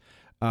thinks,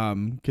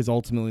 because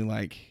ultimately,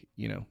 like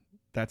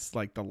that's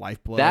like the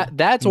lifeblood.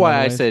 That's in a lot why of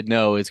I ways. said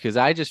no, is because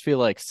I just feel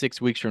like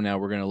 6 weeks from now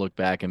we're gonna look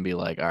back and be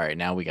like, all right,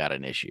 now we got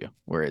an issue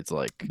where it's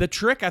like The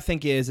trick, I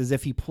think, is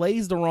if he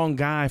plays the wrong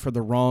guy for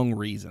the wrong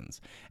reasons.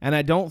 And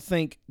I don't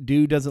think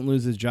dude doesn't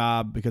lose his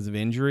job because of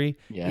injury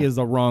is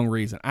the wrong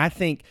reason. I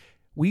think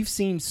we've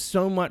seen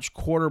so much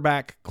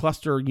quarterback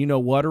cluster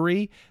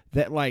you-know-whatery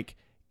that, like,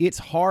 it's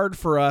hard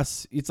for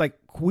us. It's like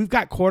we've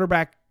got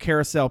quarterback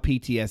carousel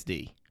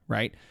PTSD,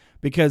 right?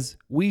 Because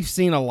we've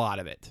seen a lot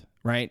of it,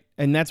 right?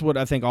 And that's what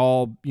I think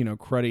all,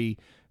 cruddy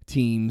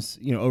teams,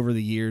 over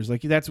the years,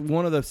 like that's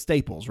one of the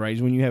staples, right?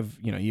 Is when you have,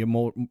 you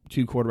have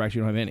 2 quarterbacks,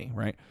 you don't have any,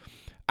 right?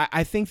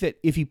 I think that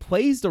if he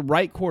plays the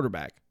right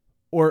quarterback,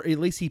 or at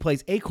least he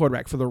plays a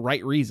quarterback for the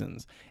right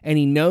reasons, and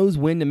he knows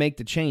when to make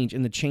the change,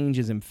 and the change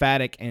is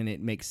emphatic and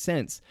it makes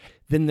sense,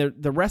 then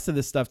the rest of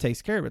this stuff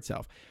takes care of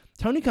itself.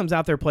 Tony comes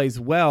out there, plays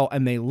well,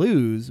 and they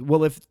lose.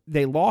 Well, if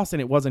they lost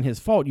and it wasn't his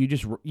fault,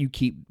 you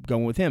keep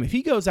going with him. If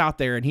he goes out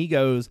there and he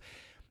goes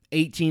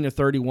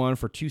 18-31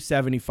 for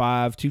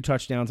 275, 2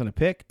 touchdowns and a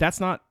pick,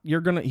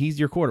 he's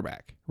your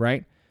quarterback,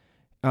 right?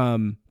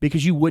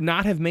 Because you would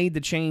not have made the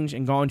change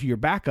and gone to your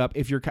backup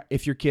if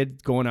your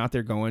kid going out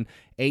there going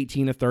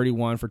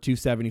 18-31 for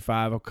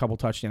 275, a couple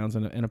touchdowns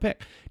and a pick.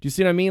 Do you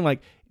see what I mean?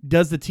 Like,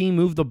 does the team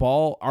move the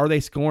ball? Are they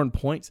scoring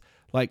points?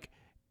 Like,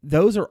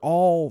 those are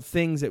all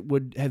things that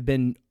would have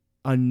been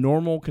a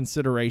normal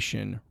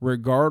consideration,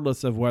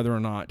 regardless of whether or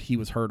not he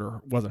was hurt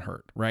or wasn't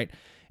hurt, right?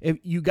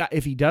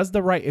 If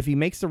he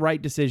makes the right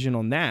decision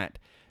on that,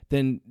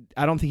 then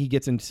I don't think he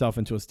gets himself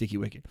into a sticky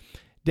wicket.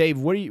 Dave,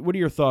 what are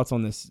your thoughts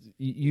on this?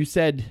 You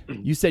said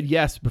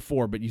yes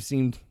before, but you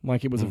seemed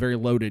like it was a very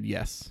loaded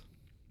yes.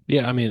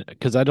 Yeah, I mean,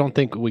 because I don't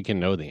think we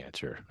can know the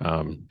answer.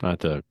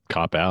 Not to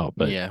cop out,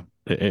 but yeah.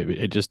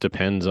 it just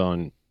depends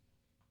on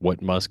what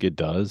Musket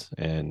does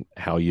and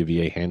how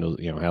UVA handles,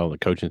 how the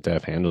coaching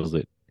staff handles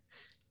it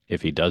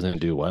if he doesn't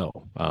do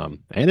well.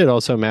 And it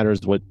also matters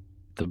what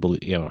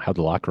how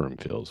the locker room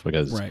feels,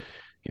 because Right.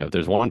 If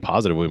there's one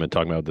positive we've been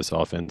talking about with this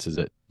offense is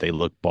that they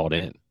look bought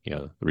in.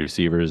 The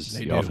receivers,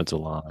 the offensive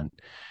line,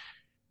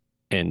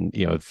 and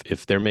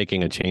if they're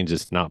making a change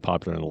that's not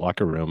popular in the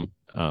locker room,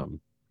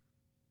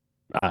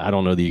 I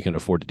don't know that you can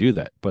afford to do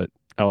that. But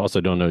I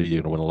also don't know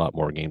you're going to win a lot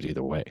more games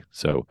either way.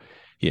 So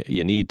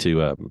you need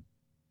to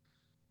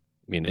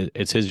mean,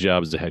 it's his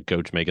job as the head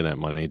coach making that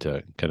money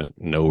to kind of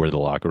know where the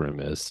locker room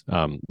is.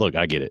 Look,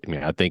 I get it. I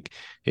mean, I think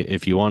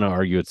if you want to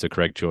argue it's the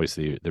correct choice,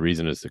 the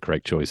reason it's the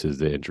correct choice is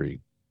the injury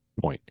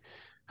point.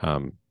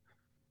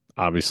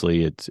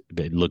 Obviously, it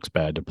looks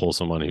bad to pull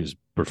someone who's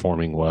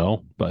performing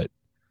well, but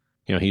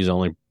he's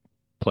only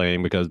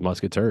playing because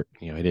Muskett's hurt.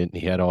 He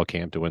had all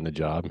camp to win the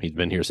job. He's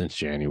been here since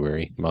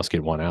January. Muskett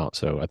won out,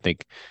 so I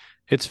think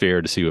it's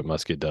fair to see what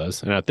Muskett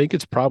does, and I think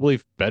it's probably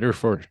better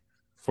for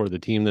the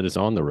team that is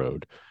on the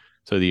road,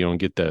 so that you don't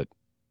get that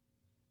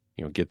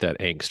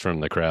angst from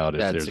the crowd if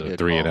there's a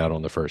 3 and out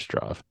on the first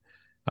drive.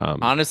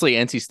 Honestly,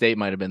 NC State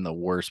might have been the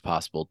worst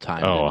possible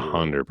time.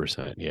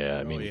 100%. Yeah,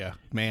 I mean,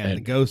 man,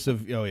 the ghosts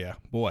of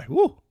boy,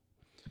 woo.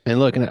 And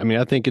look, I mean,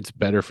 I think it's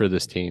better for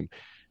this team.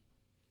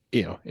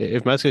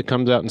 If Muskett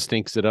comes out and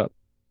stinks it up,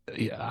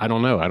 I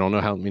don't know. I don't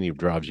know how many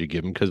drives you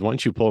give him, because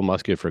once you pull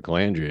Muskett for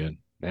Calandria,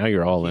 now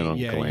you're all in on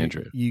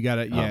Calandria. You got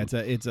to,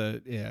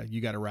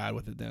 you got to ride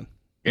with it then.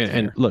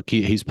 And look,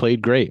 he's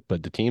played great,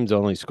 but the team's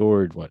only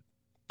scored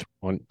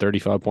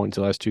 35 points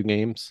the last 2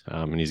 games,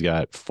 and he's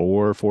got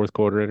 4 fourth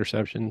quarter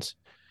interceptions.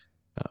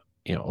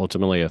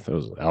 Ultimately, if it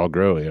was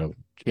Algro,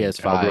 he has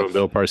 5. Algro and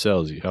Bill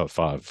Parcells,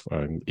 5,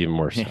 even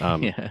worse.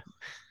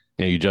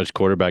 You judge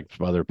quarterbacks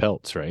by their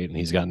pelts, right? And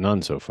he's got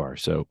none so far.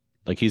 So,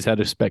 he's had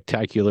a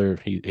spectacular.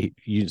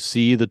 You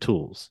see the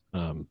tools,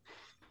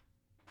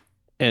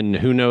 and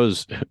who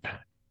knows?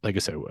 Like I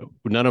said,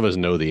 none of us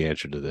know the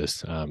answer to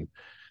this.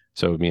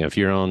 So, I mean, if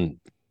you're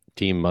on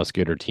Team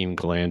Muskett or Team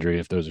Calandria,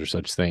 if those are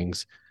such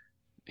things,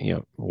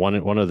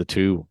 one of the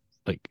two,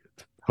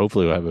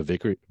 hopefully we'll have a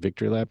victory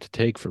lap to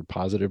take for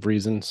positive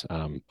reasons.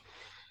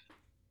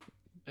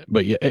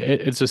 But yeah,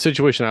 it's a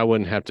situation I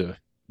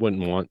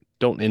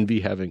don't envy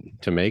having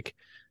to make.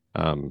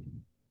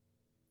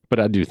 But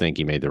I do think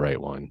he made the right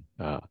one.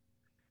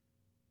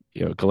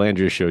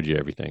 Calandria showed you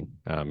everything.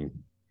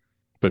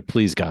 But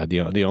please God,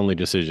 the only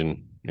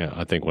decision,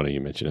 I think one of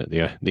you mentioned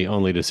it. The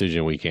only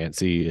decision we can't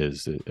see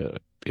is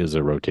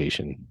a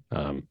rotation.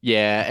 And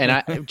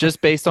I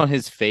just based on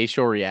his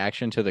facial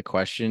reaction to the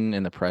question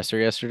in the presser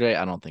yesterday,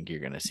 I don't think you're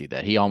going to see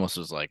that. He almost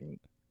was like,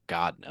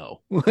 God, no.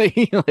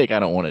 I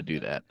don't want to do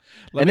that.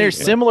 They're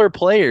similar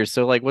players,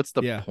 so what's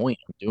the point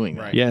of doing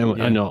that?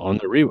 I know. On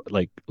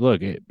the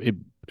look, it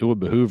would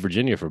behoove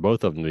Virginia for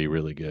both of them to be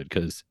really good,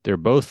 because they're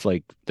both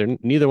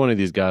neither one of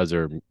these guys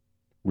are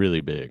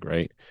really big,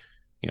 right?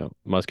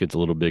 Muskett's a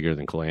little bigger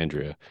than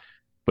Calandria,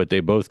 but they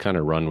both kind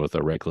of run with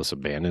a reckless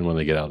abandon when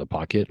they get out of the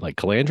pocket.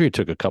 Calandria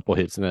took a couple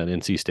hits in that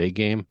NC State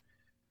game.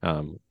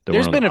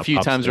 There's been a few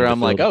times where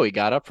I'm like, oh, he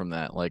got up from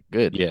that.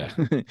 Good. Yeah.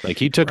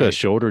 He took a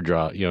shoulder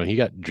drop. He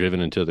got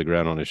driven into the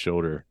ground on his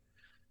shoulder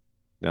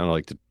down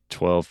to the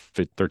 12,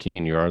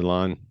 13-yard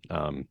line,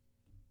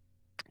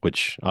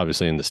 which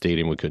obviously in the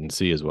stadium we couldn't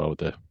see as well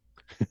with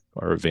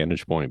our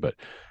vantage point. But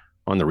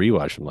on the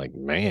rewatch, I'm like,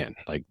 man,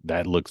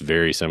 that looks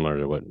very similar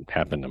to what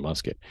happened to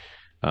Muskett.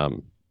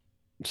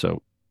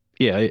 So,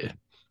 yeah,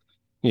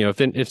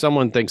 if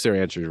someone thinks their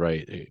answer is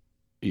right,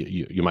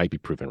 you might be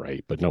proven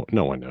right, but no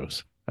one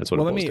knows. That's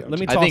what. Well, let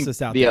me toss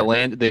this out there.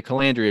 The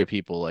Calandria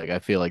people, I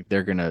feel like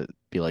they're gonna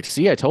be like,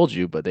 "See, I told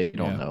you," but they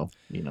don't know.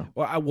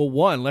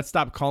 Well, let's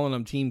stop calling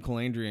them Team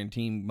Calandria and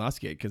Team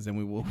Muskett, because then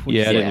we will. I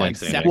didn't like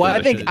saying that. Well,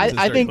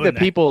 I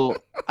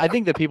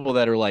think the people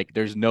that are like,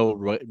 there's no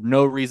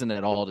reason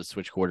at all to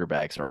switch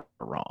quarterbacks are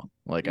wrong.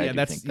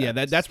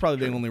 That's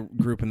probably the only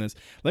group in this.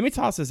 Let me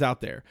toss this out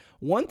there.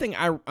 One thing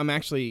I'm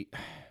actually,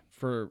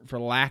 for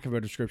lack of a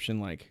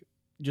description,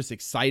 just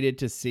excited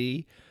to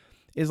see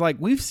is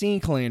we've seen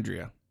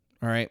Calandria,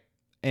 all right,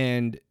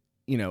 and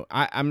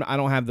I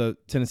don't have the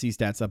Tennessee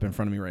stats up in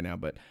front of me right now,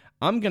 but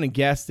I'm gonna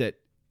guess that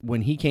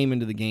when he came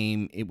into the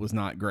game, it was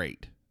not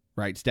great,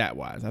 right, stat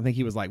wise. I think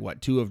he was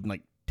 2 of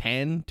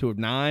 10, 2 of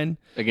 9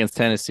 against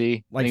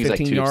Tennessee. I think he's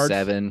 15 2 yards.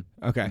 7.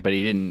 Okay, but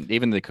he didn't.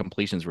 Even the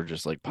completions were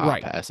just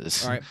pop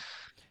passes. All right.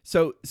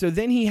 So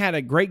then he had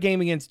a great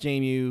game against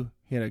JMU.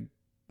 He had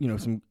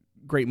some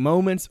great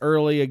moments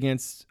early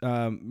against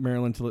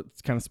Maryland till it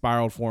kind of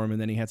spiraled for him, and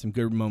then he had some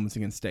good moments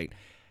against State.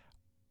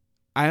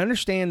 I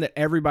understand that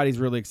everybody's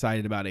really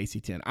excited about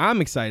AC-10. I'm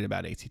excited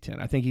about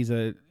AC-10. I think he's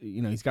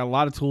got a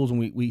lot of tools,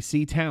 and we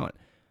see talent.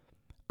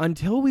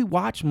 Until we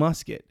watch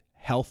Muskett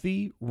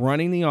healthy,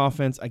 running the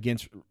offense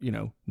against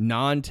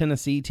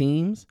non-Tennessee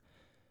teams,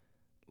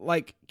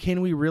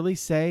 can we really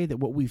say that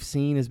what we've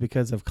seen is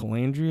because of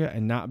Calandria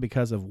and not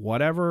because of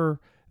whatever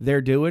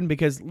they're doing?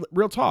 Because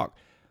real talk,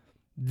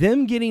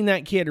 them getting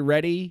that kid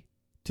ready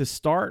to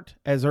start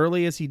as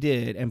early as he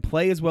did and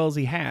play as well as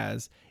he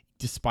has,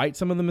 despite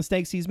some of the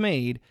mistakes he's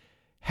made,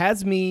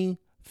 has me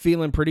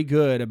feeling pretty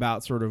good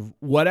about sort of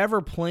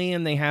whatever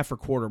plan they have for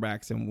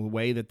quarterbacks and the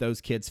way that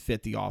those kids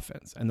fit the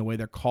offense and the way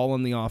they're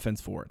calling the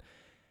offense for it.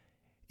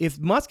 If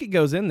Muskett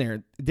goes in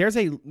there, there's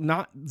a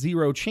not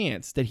zero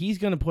chance that he's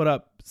going to put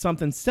up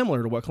something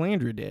similar to what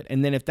Calandria did.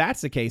 And then if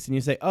that's the case, and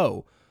you say,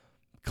 oh,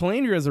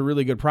 Calandria is a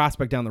really good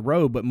prospect down the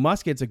road, but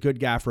Muskett's a good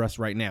guy for us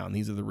right now, and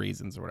these are the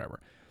reasons or whatever.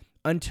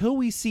 Until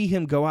we see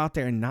him go out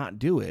there and not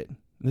do it,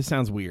 this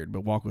sounds weird,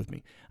 but walk with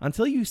me.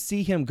 Until you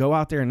see him go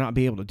out there and not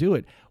be able to do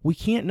it, we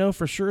can't know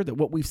for sure that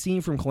what we've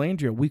seen from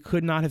Calandria, we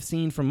could not have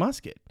seen from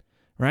Muskett,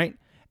 right?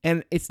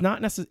 And it's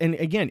not necessary. And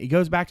again, it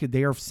goes back to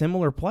they are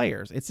similar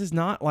players. It's just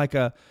not like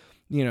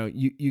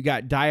you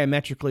got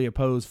diametrically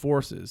opposed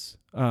forces,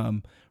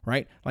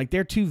 right? Like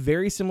they're two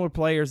very similar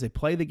players. They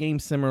play the game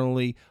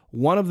similarly.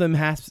 One of them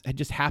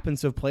just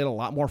happens to have played a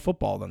lot more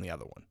football than the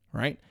other one,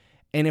 right?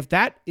 And if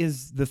that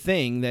is the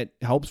thing that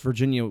helps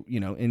Virginia,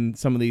 in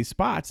some of these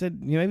spots,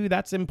 maybe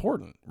that's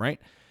important,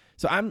 right?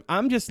 So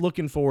I'm just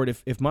looking forward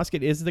if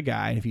Muskett is the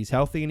guy, if he's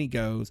healthy and he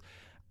goes,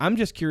 I'm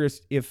just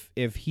curious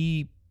if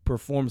he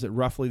performs at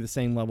roughly the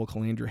same level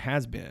Calandria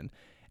has been,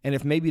 and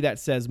if maybe that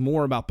says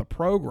more about the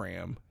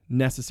program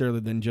necessarily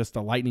than just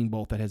the lightning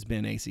bolt that has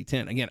been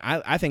AC10. Again,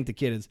 I think the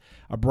kid is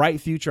a bright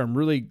future. I'm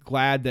really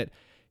glad that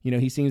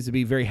he seems to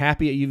be very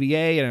happy at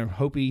UVA, and I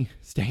hope he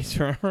stays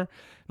forever.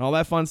 And all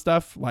that fun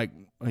stuff, like,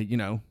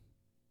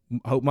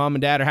 hope mom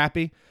and dad are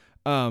happy.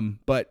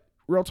 But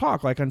real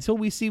talk, like until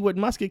we see what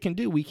Muskett can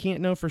do, we can't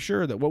know for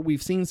sure that what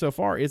we've seen so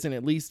far isn't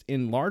at least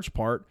in large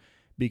part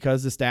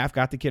because the staff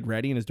got the kid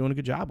ready and is doing a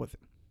good job with it.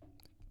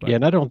 But, yeah,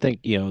 and I don't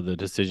think, the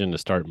decision to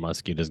start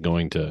Muskett is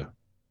going to,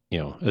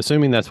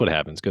 assuming that's what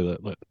happens, because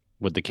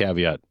with the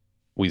caveat,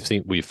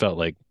 we felt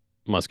like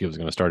Muskett was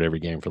going to start every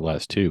game for the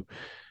last two.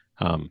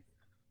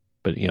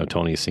 But,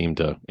 Tony seemed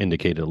to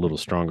indicate it a little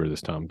stronger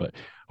this time. But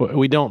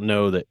we don't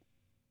know that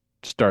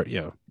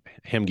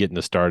him getting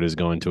the start is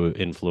going to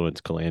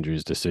influence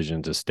Calandria's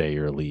decision to stay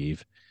or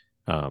leave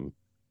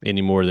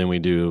any more than we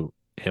do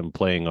him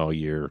playing all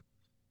year,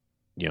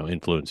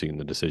 influencing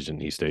the decision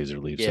he stays or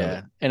leaves.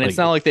 Yeah, so, and it's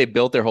not like they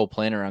built their whole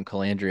plan around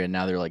Calandria and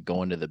now they're like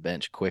going to the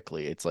bench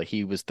quickly. It's like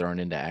he was thrown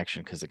into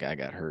action because the guy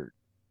got hurt.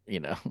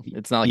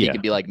 It's not like he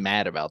could be like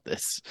mad about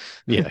this.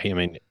 Yeah, I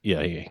mean,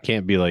 he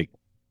can't be like,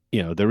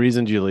 the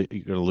reasons you're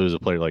going to lose a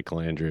player like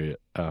Calandria,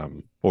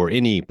 or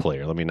any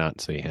player, let me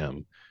not say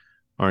him,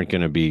 aren't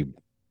going to be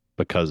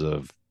because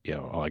of,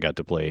 I got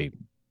to play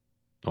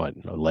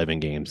 11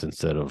 games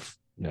instead of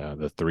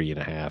the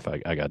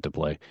 3.5 I got to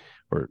play.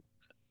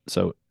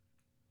 So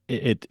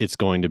it's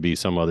going to be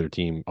some other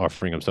team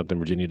offering him something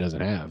Virginia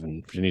doesn't have,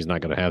 and Virginia's not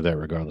going to have that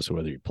regardless of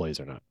whether he plays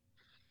or not.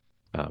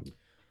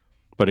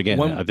 But again,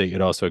 I think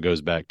it also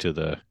goes back to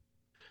the,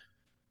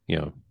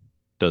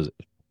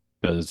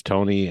 does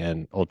Tony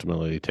and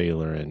ultimately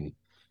Taylor and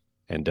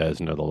Des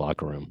know the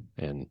locker room?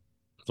 And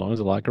as long as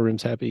the locker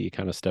room's happy, you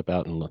kind of step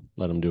out and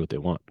let them do what they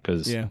want.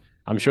 Because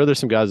I'm sure there's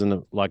some guys in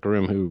the locker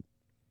room who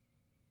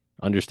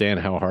understand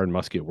how hard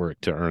Muskett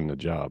worked to earn the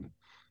job.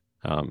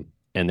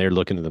 And they're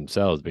looking to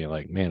themselves being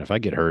like, man, if I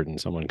get hurt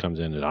and someone comes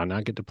in, did I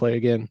not get to play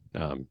again?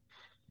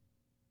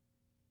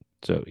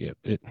 So yeah,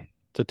 it's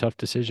a tough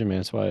decision,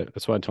 man.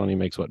 That's why Tony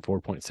makes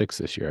 4.6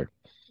 this year.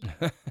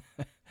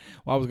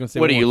 Well, I was going to say,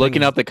 what are you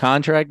looking up the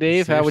contract,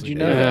 Dave? How would you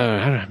know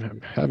that?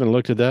 I haven't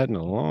looked at that in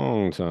a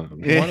long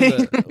time.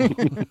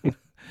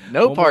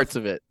 No parts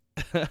of it.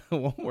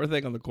 One more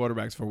thing on the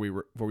quarterbacks before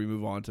we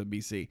move on to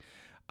BC.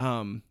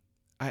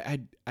 I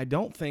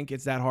don't think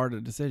it's that hard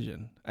a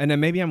decision, and then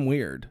maybe I'm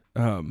weird,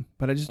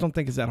 but I just don't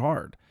think it's that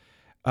hard.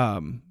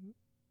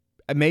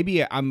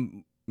 Maybe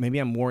I'm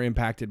more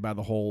impacted by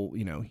the whole,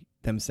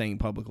 them saying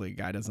publicly a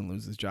guy doesn't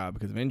lose his job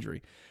because of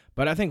injury.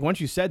 But I think once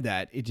you said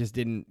that, it just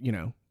didn't,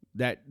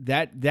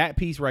 that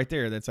piece right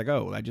there. That's like,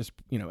 oh, I just,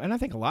 and I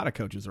think a lot of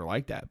coaches are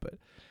like that, but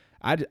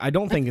I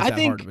don't think it's that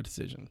hard of a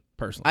decision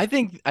personally.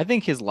 I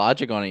think his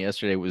logic on it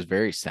yesterday was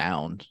very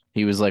sound.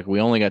 He was like, we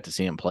only got to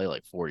see him play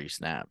like 40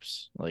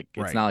 snaps. Like,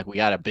 it's not like we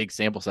got a big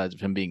sample size of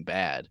him being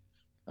bad.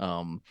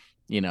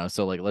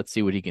 So like, let's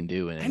see what he can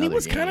do. And he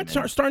was kind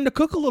of starting to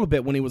cook a little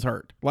bit when he was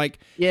hurt. Like,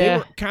 they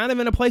were kind of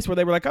in a place where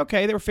they were like,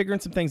 okay, they were figuring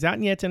some things out.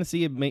 And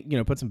Tennessee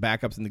had put some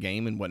backups in the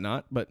game and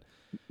whatnot. But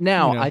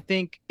now I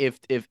think if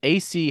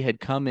AC had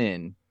come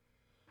in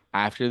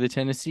after the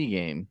Tennessee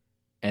game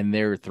and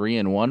they're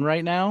 3-1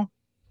 right now,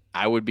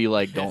 I would be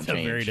like, don't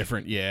change. Very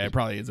different. Yeah, it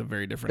probably is a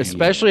very different.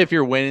 Especially if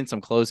you're winning some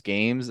close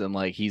games and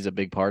like he's a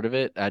big part of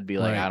it. I'd be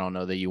like, I don't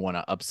know that you want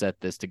to upset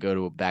this to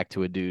go back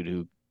to a dude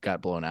who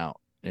got blown out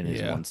in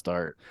his one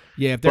start.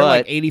 Yeah, if they're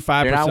like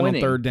 85%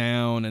 on third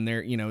down and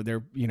they're he's.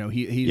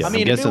 Yeah, I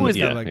mean,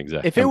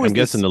 exactly. I'm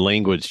guessing the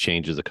language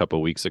changes a couple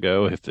of weeks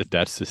ago. If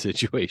that's the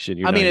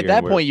situation, at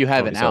that point you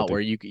have an out where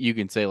you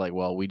can say like,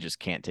 well, we just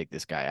can't take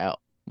this guy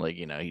out. Like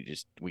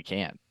we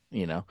can't.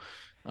 And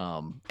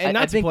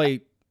not to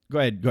play. Go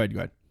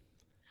ahead.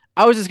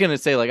 I was just gonna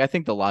say, like, I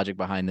think the logic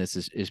behind this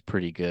is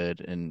pretty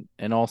good,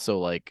 and also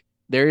like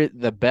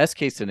the best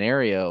case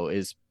scenario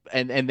is,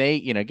 and they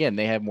again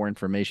they have more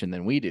information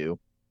than we do,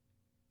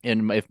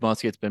 and if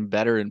Muskett's been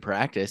better in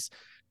practice,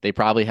 they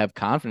probably have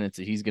confidence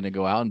that he's gonna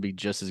go out and be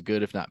just as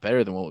good, if not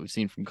better, than what we've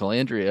seen from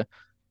Calandria,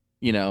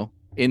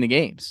 in the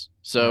games.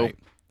 So. Right.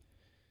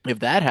 If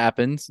that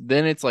happens,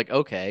 then it's like,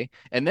 okay.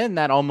 And then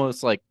that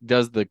almost like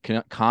does the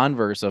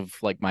converse of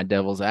like my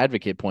devil's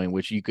advocate point,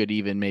 which you could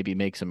even maybe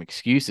make some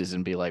excuses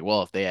and be like,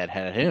 well, if they had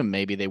him,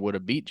 maybe they would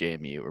have beat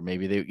JMU, or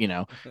maybe they,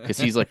 because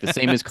he's like the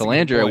same as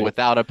Calandria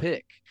without a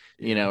pick,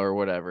 or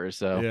whatever.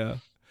 So, yeah.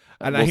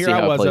 And we'll here see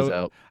I how was. it plays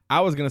out.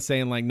 I was gonna say,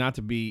 and like, not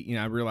to be,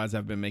 I realize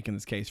I've been making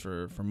this case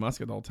for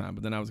Musket the whole time,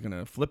 but then I was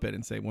gonna flip it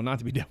and say, well, not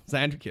to be devil's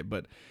advocate,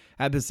 but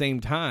at the same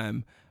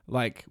time,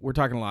 like, we're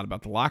talking a lot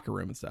about the locker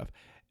room and stuff.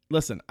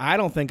 Listen, I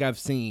don't think I've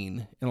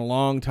seen in a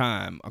long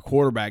time a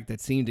quarterback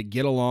that seemed to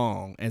get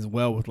along as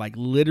well with like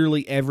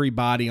literally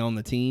everybody on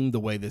the team the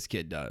way this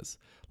kid does.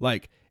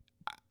 Like,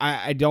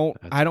 I don't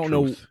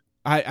know.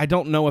 I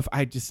don't know if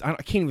I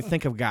can't even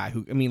think of a guy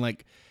who,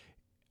 like,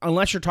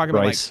 unless you're talking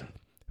Bryce.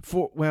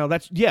 about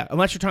like,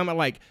 unless you're talking about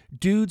like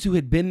dudes who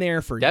had been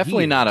there for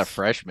Definitely years. not a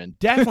freshman.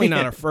 Definitely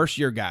not a first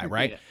year guy,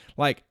 right? Yeah.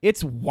 Like,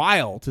 it's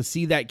wild to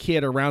see that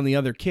kid around the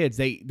other kids.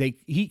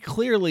 He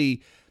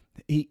clearly,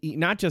 he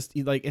not just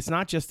like, it's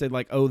not just that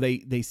like, oh,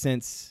 they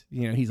sense,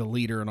 he's a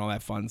leader and all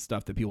that fun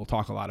stuff that people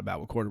talk a lot about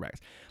with quarterbacks.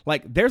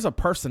 Like, there's a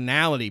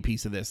personality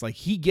piece of this. Like,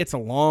 he gets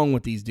along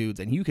with these dudes,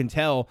 and you can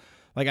tell.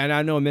 Like,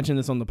 I know I mentioned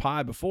this on the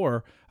pod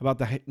before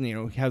about he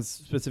has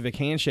specific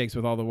handshakes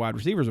with all the wide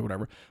receivers or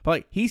whatever. But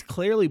like, he's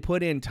clearly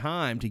put in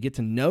time to get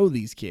to know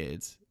these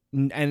kids,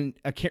 and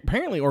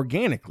apparently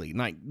organically,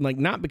 like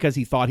not because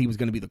he thought he was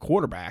going to be the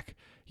quarterback,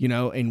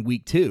 in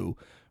week 2,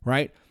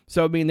 right?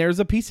 So I mean, there's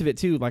a piece of it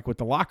too, like with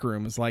the locker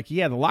room. It's like,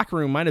 yeah, the locker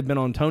room might have been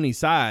on Tony's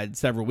side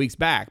several weeks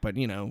back, but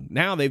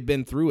now they've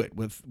been through it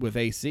with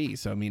AC.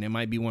 So I mean, it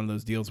might be one of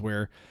those deals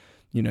where,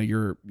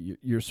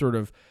 you're sort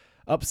of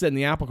upsetting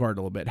the apple cart a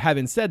little bit.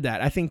 Having said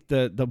that, I think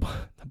the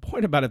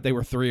point about if they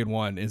were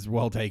 3-1 is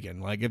well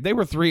taken. Like, if they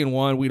were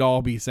 3-1, we'd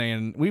all be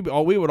saying we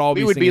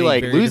would be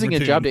like, a losing a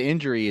different job tune. to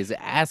injury is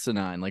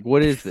asadine. Like,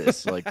 what is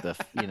this? Like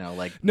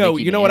like No,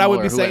 Mickey you know what I would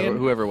Mantle be or saying?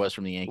 whoever was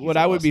from the Yankees. What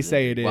that I would lost be to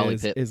saying Wally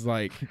Pitt. is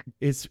like,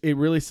 it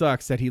really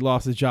sucks that he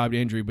lost his job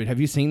to injury. But have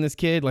you seen this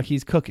kid? Like,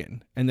 he's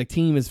cooking, and the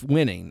team is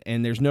winning,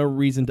 and there's no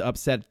reason to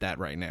upset that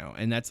right now.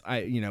 And that's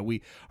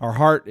our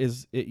heart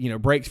is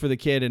breaks for the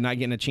kid and not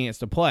getting a chance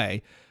to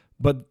play,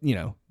 but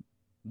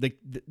the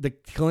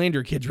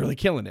Calandra kid's really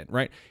killing it,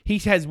 right? He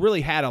has really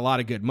had a lot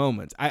of good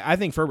moments. I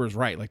think Ferber's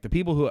right. Like,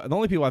 the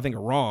only people I think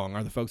are wrong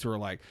are the folks who are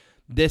like,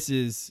 this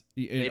is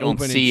They open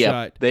don't see and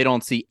shut. they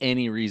don't see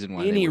any reason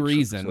why. Any they would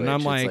reason. switch. And I'm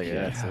It's like,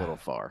 that's a little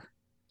far.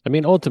 I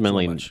mean,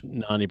 ultimately, So much.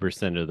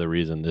 90% of the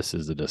reason this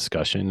is a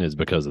discussion is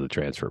because of the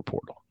transfer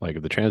portal. Like,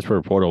 if the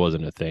transfer portal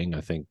wasn't a thing,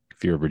 I think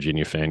if you're a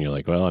Virginia fan, you're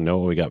like, well, I know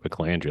what we got with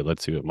Calandra.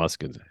 Let's see what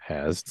Musket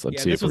has.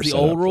 Let's see this if was we're the set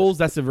old up for- rules.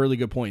 That's a really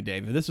good point,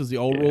 Dave. If this was the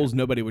old Yeah. rules,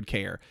 nobody would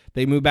care.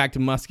 They move back to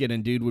Musket,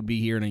 and dude would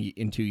be here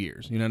in 2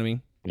 years. You know what I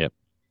mean?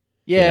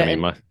 Yeah, I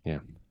mean,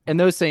 and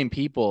those same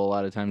people a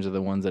lot of times are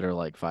the ones that are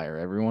like, fire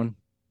everyone.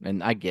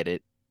 And I get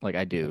it. Like,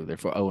 I do. They're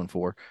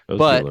 0-4. those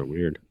But- people are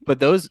weird.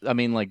 But those, I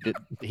mean, like,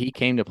 he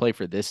came to play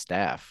for this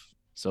staff.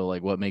 So,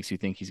 like, what makes you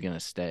think he's going to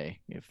stay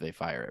if they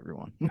fire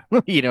everyone?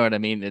 You know what I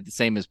mean? It's the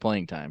same as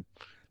playing time.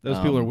 Those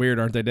people are weird,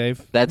 aren't they,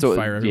 Dave? That's what.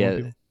 Fire everyone,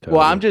 Yeah. people.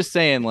 Well, I'm Totally. just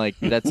saying, like,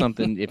 that's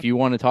something. If you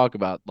want to talk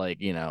about, like,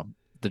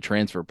 the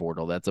transfer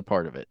portal, that's a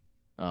part of it.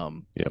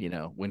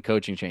 Yep. When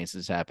coaching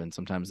changes happen,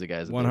 sometimes the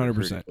guys that they 100%.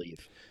 recruited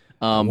leave.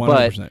 But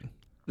 100%.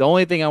 the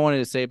only thing I wanted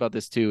to say about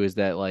this too is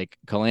that, like,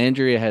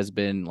 Calandria has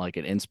been like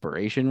an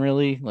inspiration,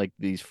 really, like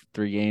these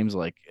 3 games,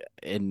 like,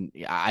 and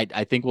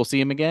I think we'll see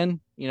him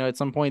again, at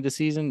some point this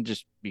season,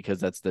 just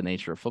because that's the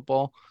nature of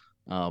football.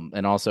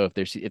 And also if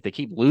they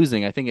keep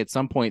losing, I think at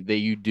some point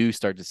you do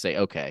start to say,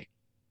 okay,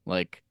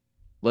 like,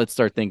 let's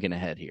start thinking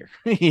ahead here.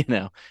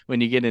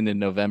 When you get into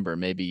November,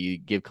 maybe you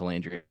give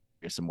Calandria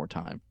some more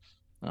time.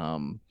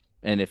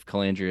 And if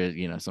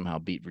Calandria, somehow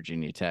beat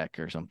Virginia Tech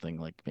or something,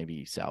 like,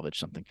 maybe salvage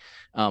something.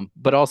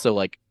 But also,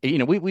 like,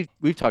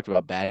 we've talked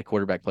about bad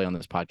quarterback play on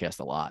this podcast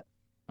a lot.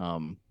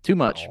 Too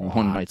much,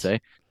 one might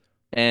say.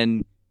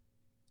 And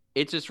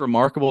it's just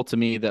remarkable to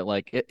me that,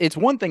 like, it's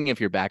one thing if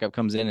your backup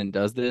comes in and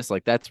does this,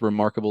 like, that's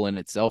remarkable in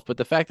itself. But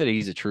the fact that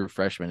he's a true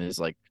freshman is,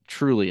 like,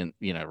 truly,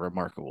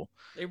 remarkable.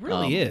 It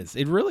really is.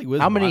 It really was.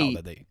 How wild many-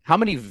 that they- How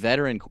many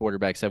veteran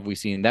quarterbacks have we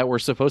seen that were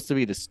supposed to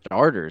be the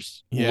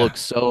starters look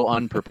so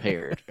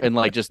unprepared and,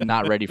 like, just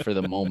not ready for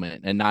the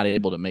moment and not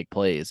able to make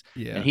plays?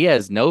 Yeah. And he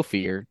has no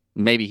fear.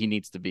 Maybe he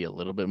needs to be a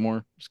little bit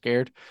more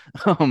scared,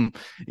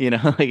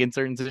 like, in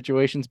certain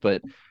situations.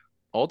 But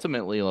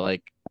ultimately,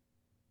 like,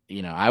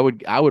 I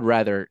would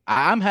rather.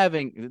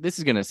 This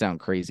is gonna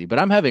sound crazy, but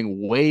I'm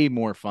having way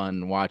more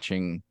fun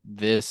watching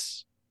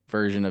this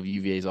version of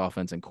UVA's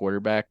offense and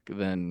quarterback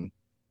than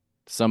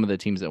some of the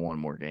teams that won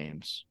more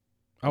games.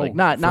 Like,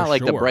 not for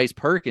like the sure. Bryce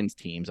Perkins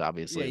teams, Yeah,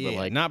 obviously, yeah, but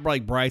like not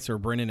like Bryce or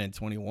Brennan in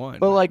 21.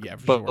 But like, yeah,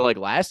 for but sure. like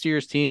last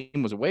year's team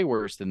was way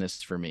worse than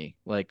this for me.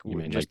 Like, You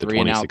mean just like the 3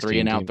 and out, 3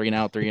 and 2016 out, team? 3 and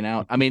out, 3 and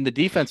out. I mean, the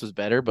defense was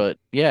better, but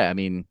yeah, I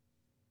mean,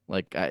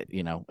 like,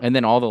 and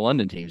then all the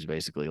London teams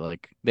basically,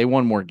 like, they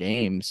won more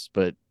games,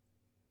 but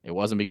it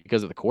wasn't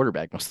because of the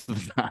quarterback most of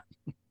the time.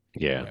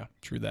 Yeah.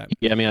 True that.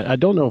 Yeah, I mean, I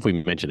don't know if we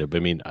mentioned it, but I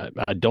mean,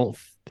 I don't.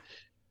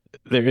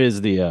 There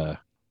is the,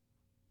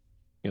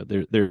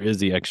 there is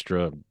the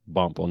extra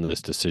bump on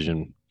this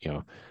decision.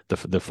 The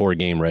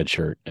 4-game red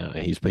shirt.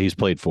 He's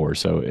played 4,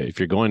 so if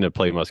you're going to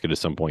play Musket at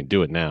some point,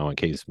 do it now in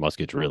case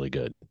Musket's really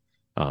good.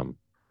 Then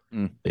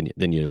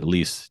you at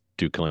least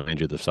do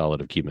Calandra the solid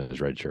of keeping his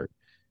red shirt.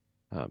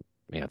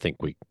 mean, I think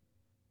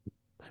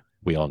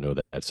we all know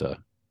that that's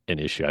an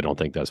issue. I don't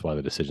think that's why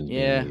the decision's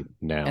being made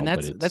now. And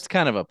that's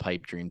kind of a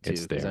pipe dream too.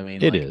 It's there. I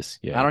mean, it is.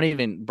 Yeah. I don't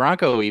even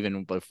Bronco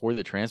even before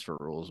the transfer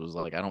rules was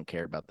like, I don't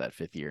care about that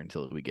 5th year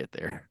until we get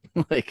there.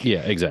 Like,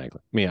 yeah,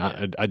 exactly. I mean,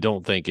 I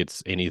don't think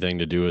it's anything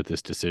to do with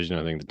this decision.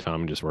 I think the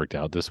timing just worked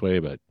out this way,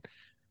 but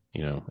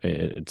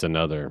it's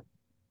another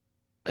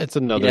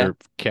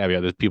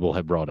caveat that people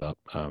have brought up.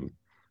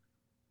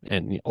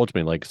 And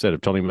ultimately, like I said,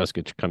 if Tony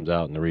Muskich comes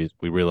out and we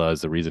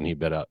realize the reason he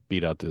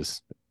beat out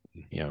this,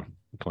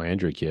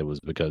 Calandra kid was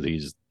because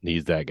he's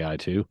that guy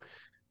too,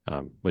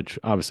 which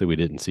obviously we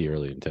didn't see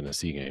early in the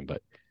Tennessee game,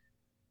 but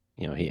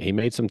he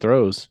made some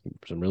throws,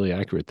 some really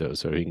accurate throws.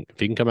 So if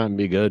he can come out and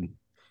be good,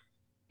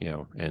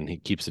 and he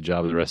keeps the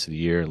job the rest of the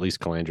year, at least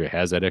Calandra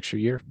has that extra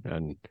year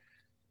and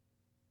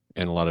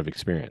a lot of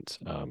experience.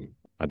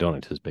 I don't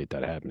anticipate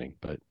that happening,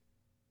 but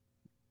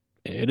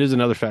it is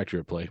another factor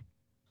at play.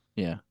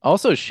 Yeah.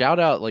 Also, shout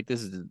out, like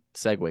this is a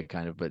segue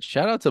kind of, but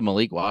shout out to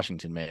Malik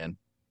Washington, man.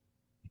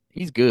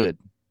 He's good.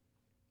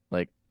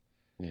 Like,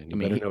 you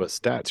better know his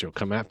stats. He'll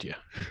come after you.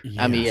 Yes.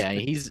 I mean, yeah,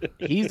 he's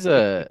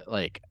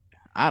like,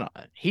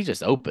 he's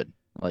just open.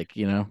 Like,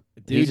 dude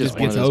he just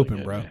gets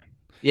open, bro.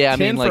 Yeah, I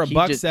 10 mean, for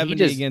like, a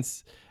 $170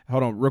 against.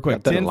 Hold on, real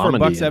quick. 10 for a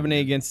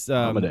 $170 against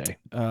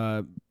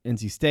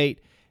NC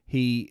State.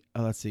 He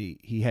let's see,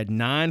 he had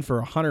 9 for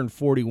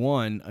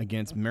 141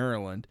 against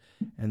Maryland,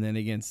 and then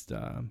against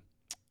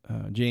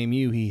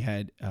JMU he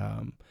had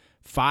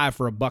 5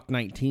 for a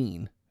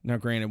 $119. Now,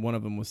 granted, one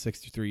of them was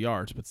 63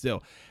 yards, but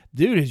still,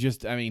 dude is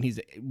just. I mean, he's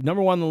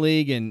number 1 in the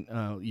league in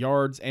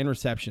yards and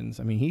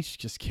receptions. I mean, he's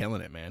just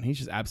killing it, man. He's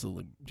just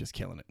absolutely just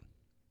killing it.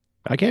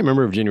 I can't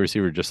remember a Virginia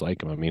receiver just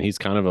like him. I mean, he's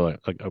kind of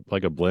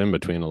like a blend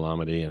between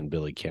Alameda and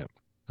Billy Kemp.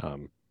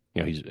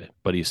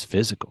 He's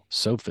physical,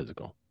 so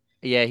physical.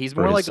 Yeah, he's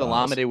more like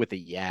Alameda with a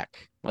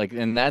yak. Like,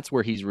 and that's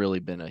where he's really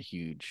been a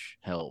huge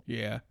help.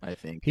 Yeah, I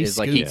think he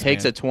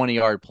takes a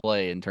 20-yard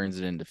play and turns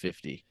it into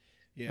 50.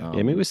 Yeah,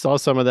 I mean, we saw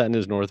some of that in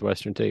his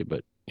Northwestern tape,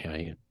 but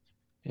yeah,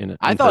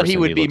 I thought he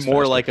would be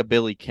more like a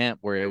Billy Kemp,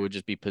 where it would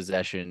just be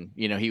possession.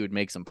 He would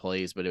make some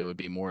plays, but it would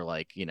be more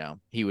like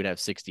he would have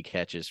 60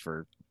 catches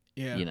for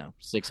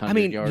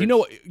 600 yards. You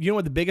know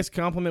what the biggest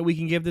compliment we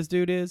can give this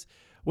dude is?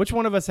 Which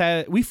one of us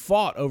we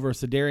fought over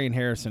Sedarian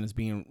Harrison as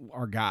being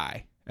our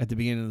guy at the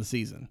beginning of the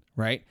season,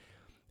 right?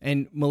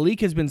 And Malik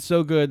has been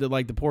so good that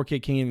like the poor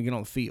kid can't even get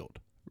on the field,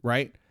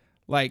 right?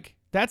 Like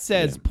that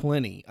says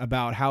plenty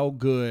about how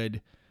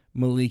good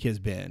Malik has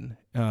been.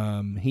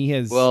 He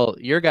has. Well,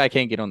 your guy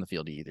can't get on the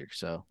field either,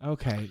 so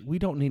okay, we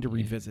don't need to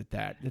revisit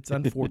that. It's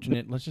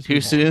unfortunate. Let's just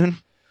too soon.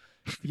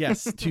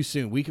 Yes, too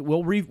soon.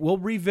 We'll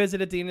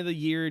revisit at the end of the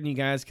year, and you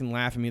guys can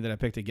laugh at me that I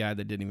picked a guy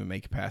that didn't even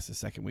make it past the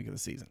second week of the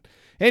season.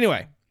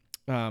 Anyway,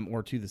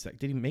 or to the second.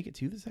 Did he make it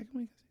to the second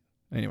week?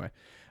 Anyway,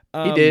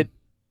 he did.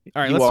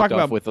 All right, he let's walked talk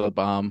about off with a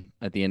bomb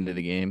at the end of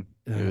the game.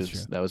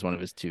 That was one of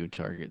his 2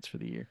 targets for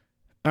the year.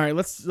 All right,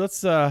 let's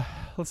talk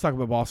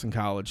about Boston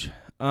College.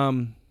 How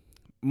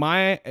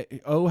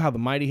the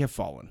mighty have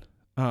fallen.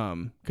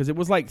 Because it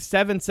was like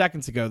 7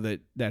 seconds ago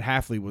that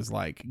Hafley was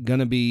like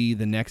gonna be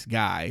the next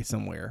guy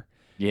somewhere.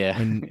 Yeah,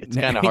 and it's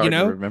kind of hard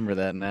to remember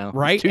that now,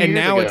 right? 2 and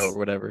years now ago or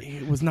whatever.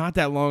 It was not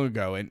that long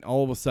ago, and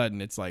all of a sudden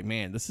it's like,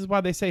 man, this is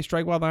why they say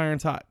strike while the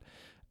iron's hot.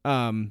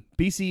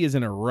 BC is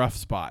in a rough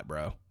spot,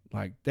 bro.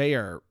 Like they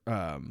are.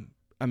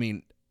 I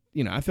mean,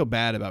 I feel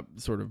bad about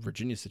sort of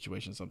Virginia's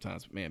situation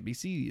sometimes, but man,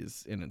 BC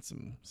is in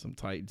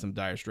some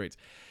dire straits.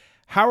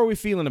 How are we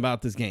feeling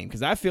about this game?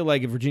 Because I feel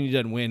like if Virginia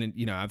doesn't win, and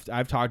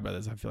I've talked about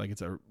this, I feel like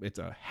it's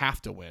a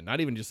have to win, not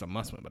even just a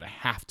must win, but a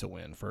have to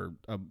win for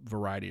a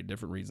variety of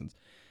different reasons.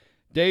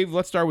 Dave,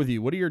 let's start with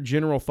you. What are your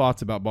general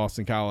thoughts about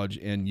Boston College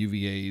and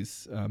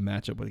UVA's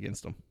matchup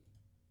against them?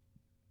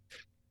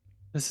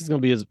 This is going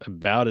to be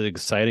about as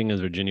exciting as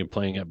Virginia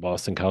playing at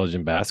Boston College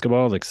in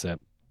basketball,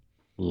 except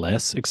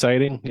less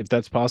exciting, if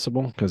that's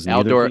possible. Because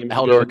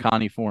Haldor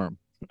Connie Forum.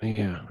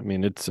 Yeah, I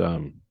mean it's.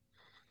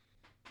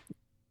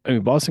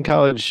 Boston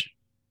College.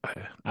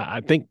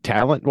 I think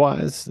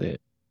talent-wise,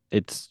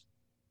 it's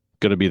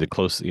going to be the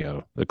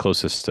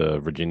closest to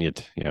Virginia.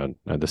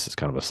 This is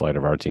kind of a slight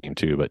of our team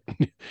too, but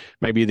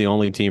maybe the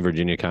only team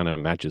Virginia kind of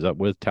matches up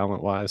with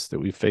talent-wise that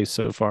we've faced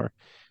so far.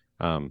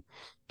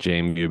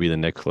 JMU would be the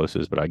next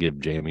closest, but I give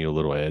JMU a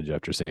little edge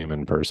after seeing him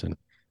in person.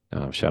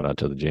 Shout out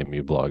to the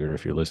JMU blogger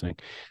if you're listening.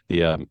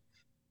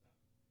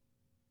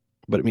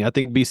 But I mean, I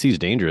think BC is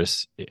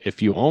dangerous.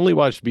 If you only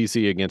watched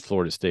BC against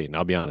Florida State, and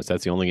I'll be honest,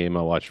 that's the only game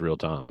I watched real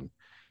time.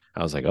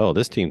 I was like, oh,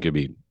 this team could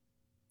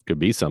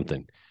be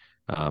something.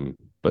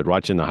 But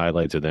watching the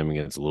highlights of them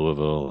against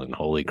Louisville and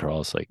Holy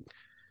Cross, like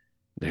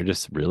they're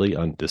just really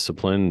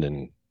undisciplined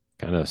and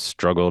kind of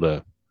struggle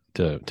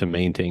to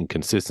maintain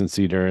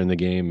consistency during the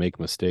game, make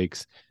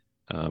mistakes.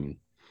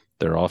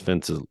 Their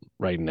offense is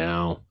right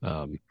now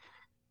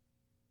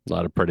a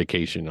lot of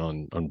predication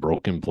on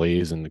broken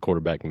plays and the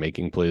quarterback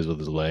making plays with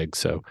his legs.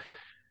 So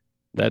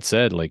that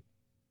said, like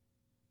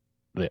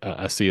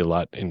I see a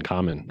lot in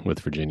common with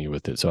Virginia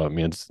with it. So I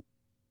mean,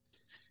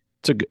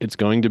 it's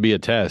going to be a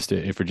test.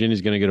 If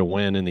Virginia's going to get a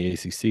win in the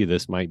ACC,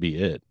 this might be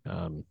it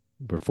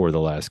before the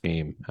last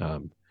game.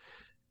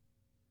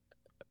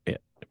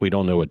 We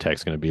don't know what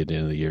Tech's going to be at the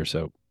end of the year,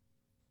 so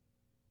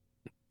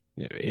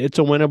it's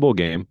a winnable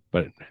game.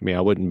 But I mean,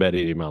 I wouldn't bet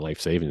any of my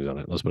life savings on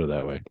it. Let's put it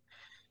that way.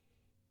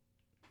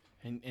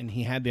 And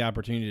he had the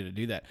opportunity to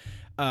do that.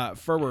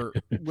 Ferber,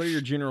 what are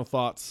your general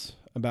thoughts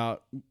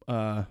about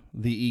the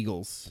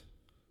Eagles?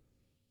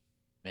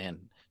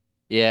 Man,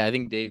 yeah, I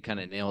think Dave kind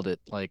of nailed it.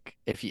 Like,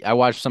 I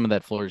watched some of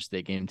that Florida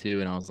State game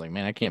too, and I was like,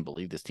 man, I can't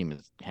believe this team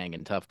is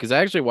hanging tough. Because I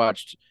actually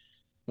watched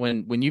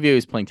when UVA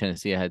was playing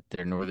Tennessee, I had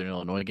their Northern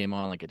Illinois game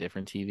on like a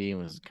different TV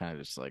and was kind of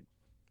just like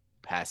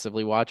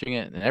passively watching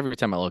it. And every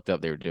time I looked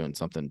up, they were doing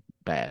something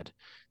bad.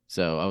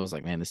 So I was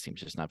like, man, this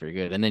team's just not very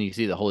good. And then you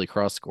see the Holy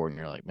Cross score, and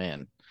you're like,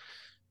 man,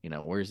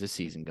 where's this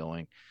season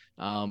going?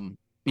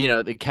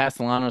 The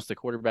Castellanos, the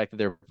quarterback that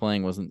they're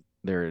playing, wasn't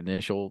their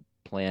initial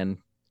plan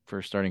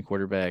for starting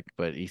quarterback,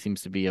 but he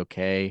seems to be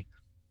okay.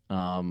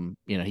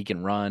 He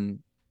can run.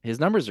 His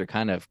numbers are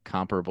kind of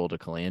comparable to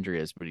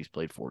Calandria's, but he's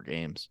played 4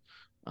 games.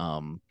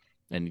 And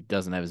he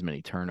doesn't have as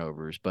many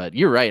turnovers. But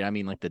you're right. I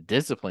mean, like, the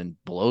discipline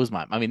blows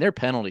their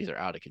penalties are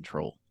out of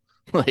control.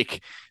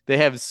 Like, they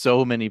have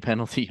so many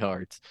penalty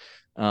yards.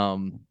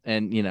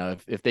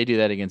 If they do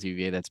that against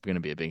UVA, that's going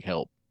to be a big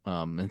help.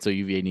 And so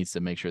UVA needs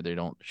to make sure they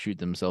don't shoot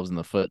themselves in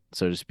the foot,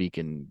 so to speak,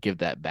 and give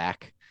that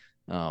back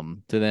to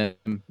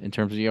them in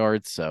terms of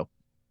yards. So,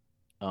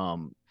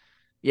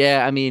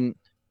 yeah, I mean,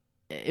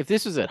 if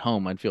this was at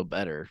home, I'd feel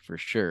better for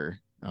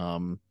sure. I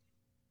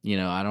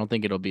don't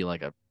think it'll be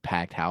like a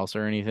packed house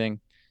or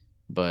anything,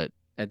 but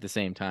at the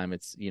same time,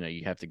 it's,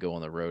 you have to go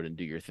on the road and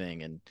do your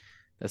thing, and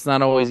that's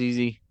not always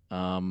easy.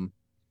 And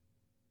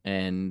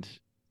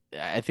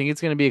I think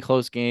it's going to be a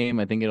close game.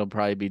 I think it'll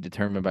probably be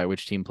determined by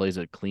which team plays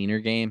a cleaner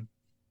game.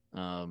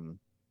 We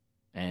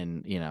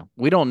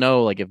don't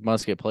know, like, if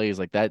Musket plays,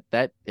 like,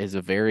 that is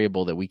a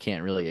variable that we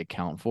can't really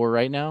account for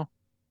right now.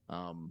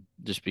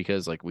 Just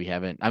because, like, we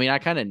haven't, I mean, I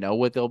kind of know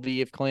what they'll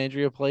be if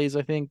Calandria plays,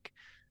 I think.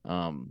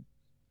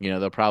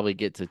 They'll probably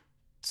get to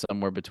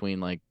somewhere between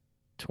like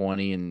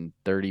 20 and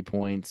 30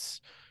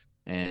 points,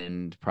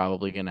 and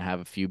probably going to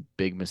have a few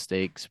big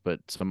mistakes, but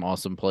some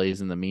awesome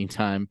plays in the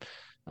meantime.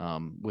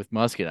 With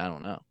Musket, I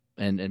don't know.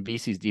 And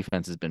BC's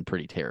defense has been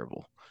pretty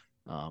terrible.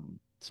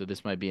 So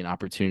this might be an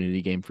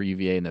opportunity game for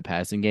UVA in the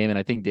passing game. And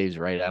I think Dave's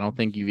right. I don't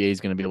think UVA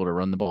is going to be able to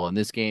run the ball in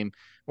this game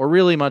or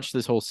really much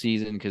this whole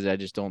season, because I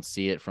just don't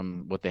see it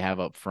from what they have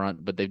up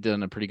front. But they've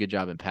done a pretty good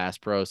job in pass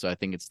pro, so I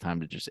think it's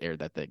time to just air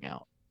that thing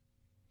out.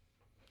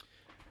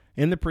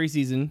 In the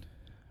preseason,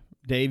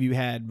 Dave, you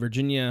had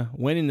Virginia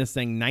winning this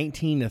thing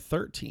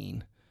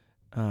 19-13.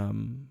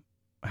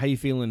 How you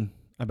feeling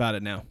about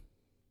it now?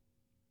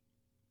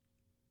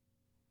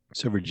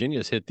 So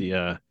Virginia's hit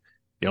the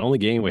only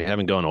game we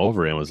haven't gone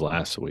over in was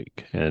last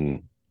week,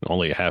 and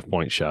only a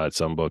half-point shot at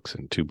some books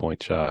and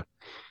 2-point shot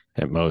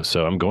at most.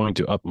 So I'm going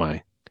to up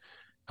my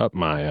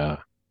my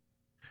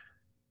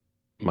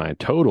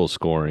total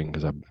scoring,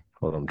 because I'm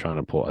trying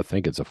to pull. I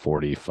think it's a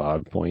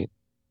 45-point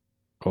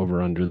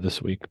over under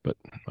this week, but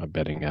my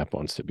betting app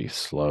wants to be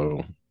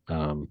slow.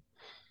 So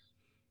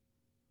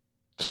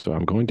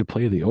I'm going to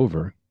play the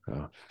over.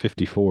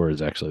 54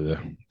 is actually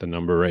the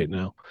number right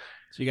now.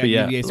 So you got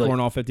UVA scoring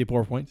all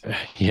 54 points?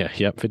 Yeah,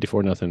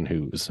 54-0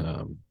 Who's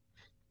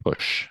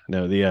push.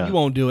 No, you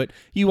won't do it.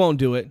 You won't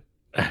do it.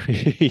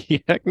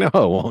 Heck no,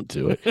 I won't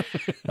do it.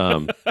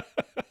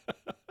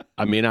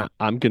 I mean,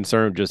 I'm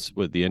concerned just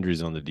with the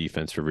injuries on the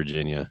defense for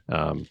Virginia.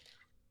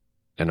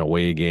 An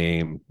away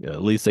game,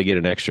 at least they get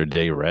an extra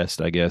day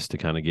rest, I guess, to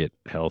kind of get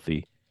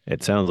healthy.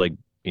 It sounds like,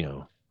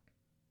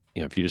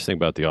 if you just think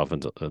about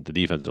the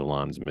defensive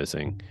line is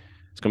missing,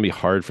 it's going to be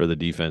hard for the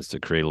defense to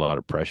create a lot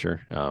of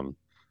pressure.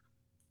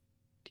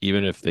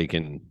 Even if they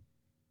can,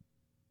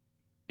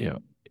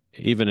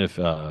 even if,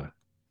 the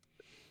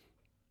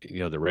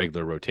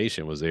regular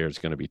rotation was there, it's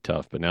going to be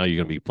tough. But now you're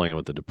going to be playing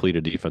with the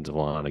depleted defensive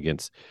line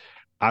against,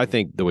 I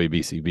think the way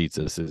BC beats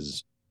us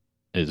is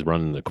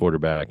running the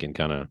quarterback and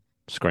kind of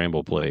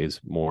scramble plays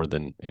more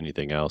than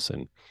anything else.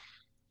 And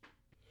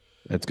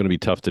it's going to be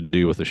tough to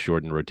do with a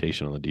shortened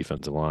rotation on the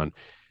defensive line.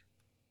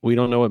 We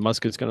don't know what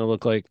Musket's going to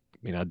look like. I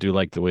mean, I do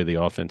like the way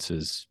the offense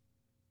is,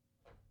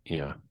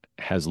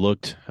 has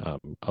looked,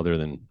 other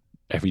than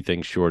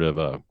everything short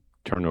of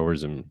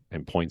turnovers and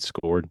points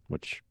scored,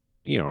 which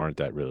aren't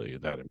that really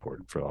that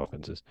important for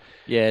offenses.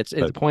 Yeah, it's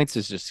points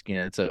is just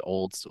it's an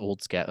old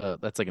stat.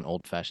 That's like an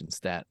old fashioned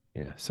stat.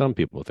 Yeah, some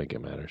people think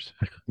it matters,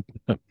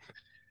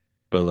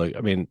 but like,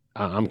 I mean,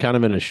 I'm kind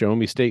of in a show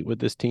me state with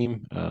this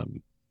team,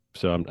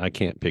 so I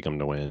can't pick them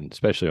to win,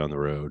 especially on the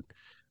road.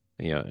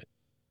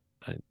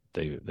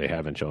 They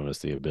haven't shown us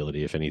the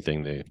ability. If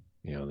anything, they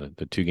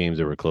the 2 games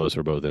that were close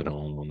were both at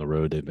home. On the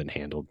road, they've been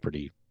handled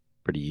pretty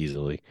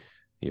easily,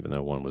 even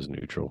though one was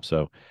neutral.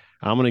 So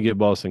I'm going to give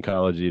Boston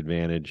College the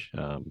advantage,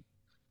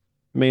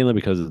 mainly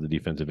because of the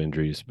defensive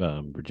injuries.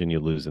 Virginia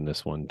losing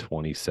this one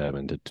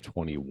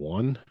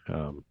 27-21.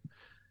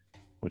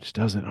 which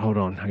doesn't. Hold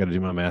on, I got to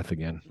do my math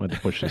again. I had to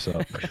push this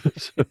up.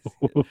 So,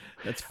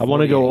 That's I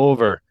want to go 48.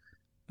 over.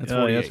 That's Yeah,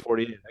 48. that's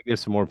 48. I get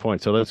some more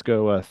points. So let's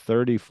go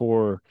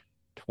 34-28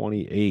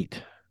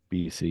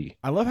 BC.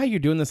 I love how you're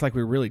doing this like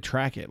we really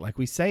track it. Like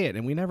we say it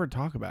and we never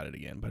talk about it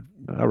again. But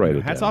I'll write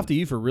it hats down. off to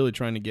you for really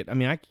trying to get. I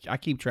mean, I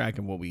keep track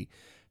of what we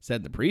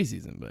said in the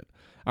preseason. But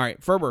all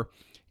right, Ferber,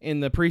 in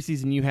the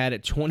preseason you had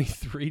it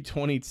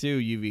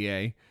 23-22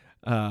 UVA.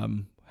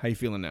 How you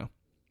feeling now?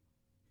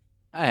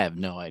 I have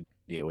no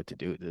idea what to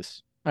do with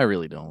this. I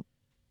really don't.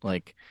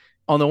 Like,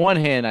 on the one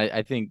hand,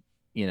 I think,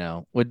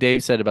 what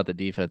Dave said about the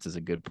defense is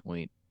a good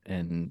point.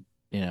 And,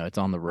 it's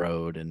on the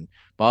road. And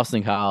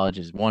Boston College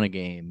has won a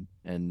game.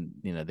 And,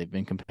 they've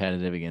been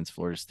competitive against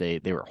Florida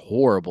State. They were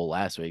horrible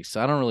last week.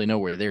 So I don't really know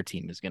where their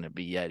team is going to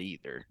be yet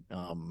either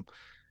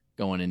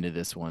going into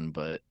this one.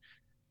 But,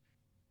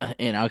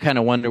 I kind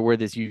of wonder where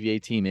this UVA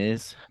team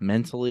is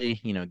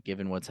mentally,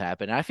 given what's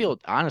happened. I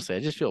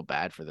just feel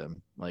bad for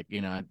them. Like,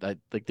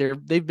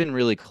 they've been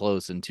really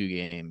close in 2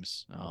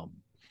 games.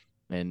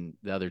 And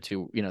the other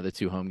 2, the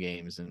 2 home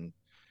games, and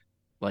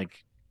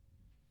like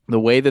the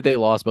way that they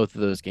lost both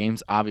of those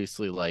games,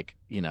 obviously, like,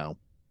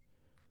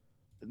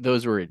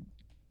 those were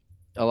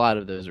a lot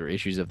of those are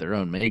issues of their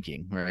own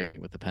making,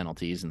 right? With the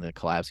penalties and the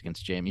collapse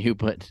against JMU.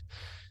 But,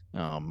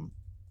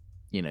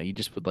 you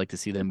just would like to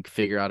see them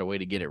figure out a way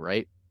to get it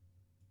right.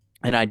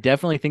 And I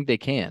definitely think they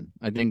can.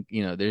 I think,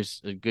 there's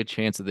a good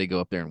chance that they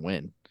go up there and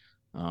win.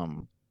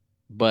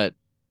 But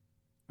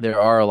there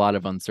are a lot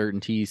of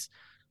uncertainties,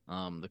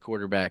 the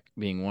quarterback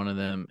being one of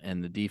them,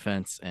 and the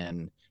defense.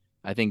 And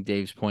I think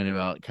Dave's point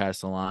about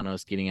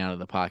Castellanos getting out of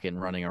the pocket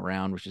and running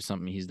around, which is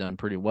something he's done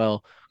pretty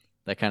well,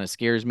 that kind of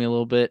scares me a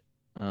little bit.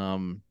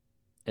 And,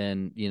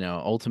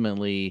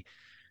 ultimately,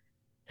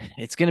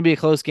 it's going to be a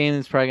close game.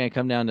 It's probably going to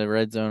come down to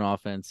red zone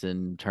offense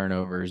and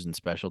turnovers and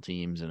special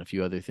teams and a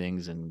few other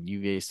things. And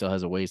UVA still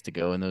has a ways to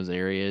go in those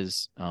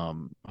areas.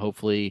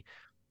 Hopefully,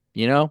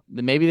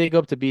 maybe they go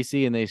up to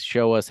BC and they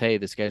show us, hey,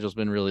 the schedule's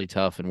been really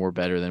tough and we're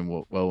better than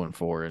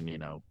 0-4,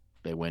 and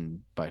they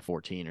win by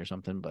 14 or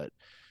something. But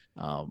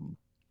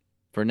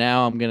for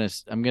now, I'm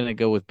gonna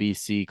go with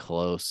BC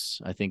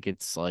close. I think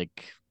it's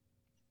like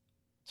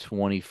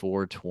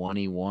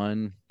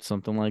 24-21,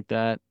 something like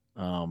that.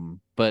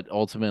 But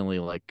ultimately,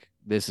 like,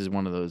 this is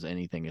one of those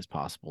anything is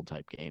possible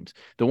type games.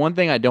 The one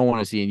thing I don't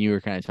want to see, and you were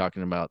kind of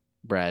talking about,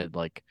 Brad,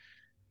 like,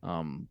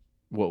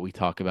 what we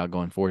talk about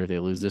going forward if they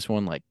lose this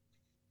one, like,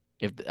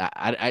 if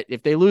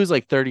they lose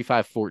like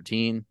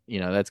 35-14,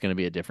 that's going to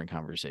be a different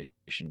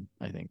conversation,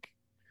 I think.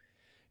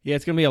 Yeah,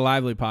 it's going to be a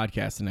lively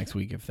podcast the next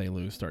week if they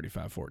lose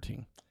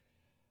 35-14.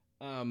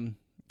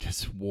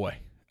 Just boy.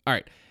 All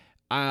right.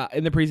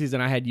 In the preseason,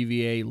 I had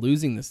UVA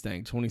losing this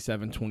thing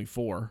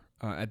 27-24.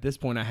 At this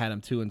point, I had them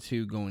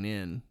 2-2 going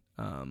in.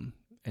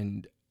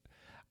 And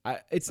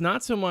it's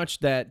not so much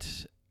that,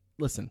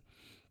 listen,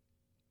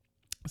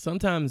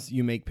 sometimes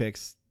you make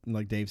picks,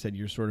 like Dave said,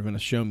 you're sort of in a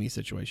show me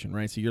situation,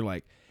 right? So you're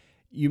like,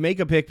 you make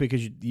a pick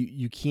because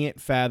you can't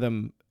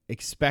fathom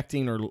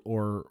expecting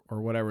or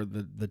whatever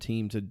the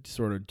team to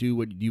sort of do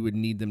what you would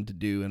need them to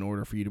do in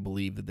order for you to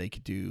believe that they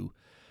could do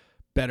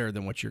better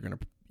than what you're gonna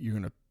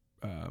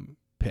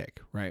pick,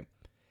 right?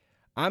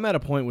 I'm at a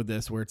point with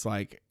this where it's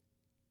like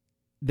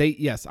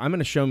I'm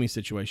in a show me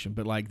situation,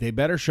 but like they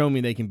better show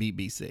me they can beat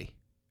BC,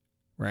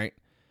 right?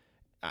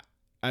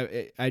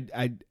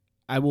 I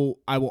will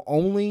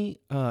only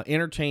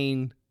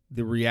entertain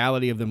the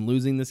reality of them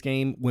losing this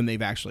game when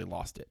they've actually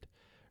lost it,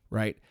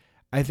 right?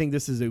 I think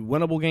this is a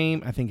winnable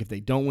game. I think if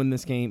they don't win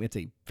this game, it's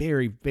a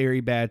very,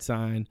 very bad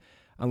sign.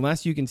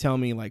 Unless you can tell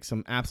me like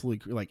some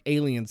absolutely like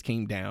aliens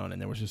came down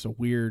and there was just a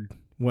weird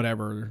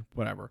whatever.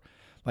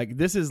 Like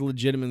this is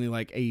legitimately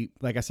like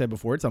I said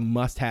before, it's a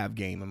must-have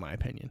game in my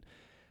opinion.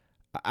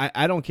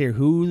 I don't care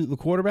who the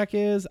quarterback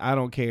is. I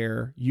don't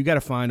care. You got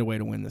to find a way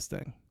to win this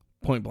thing,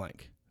 point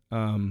blank.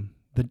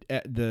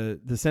 The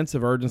sense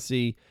of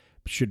urgency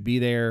should be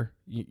there.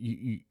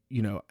 You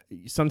know,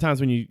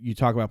 sometimes when you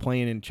talk about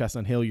playing in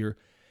Chestnut Hill, you're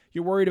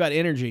worried about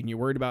energy and you're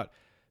worried about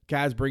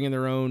guys bringing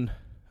their own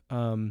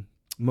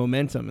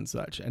momentum and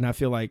such. And I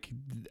feel like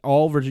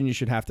all Virginia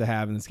should have to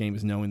have in this game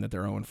is knowing that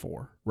they're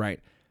 0-4,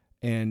 right?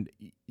 And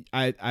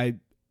I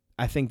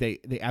think they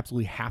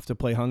absolutely have to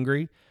play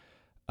hungry.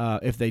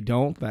 If they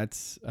don't,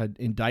 that's an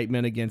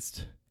indictment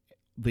against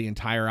the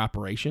entire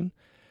operation.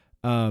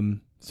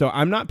 So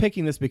I'm not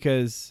picking this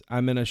because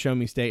I'm in a show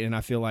me state and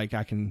I feel like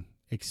I can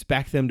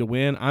expect them to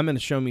win. I'm in a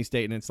show me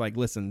state and it's like,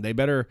 listen, they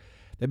better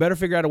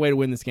figure out a way to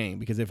win this game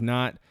because if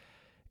not,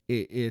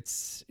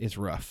 it's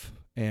rough.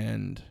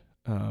 And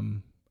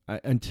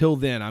until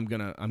then, I'm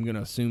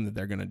gonna assume that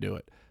they're gonna do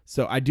it.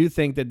 So I do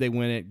think that they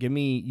win it. Give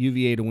me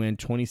UVA to win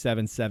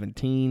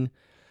 27-17.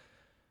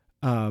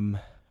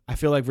 I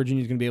feel like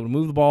Virginia's going to be able to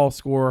move the ball,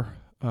 score,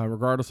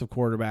 regardless of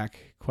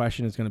quarterback.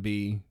 Question is going to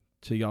be,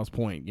 to y'all's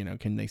point,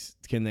 can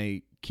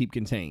they keep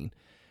contained?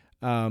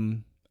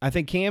 I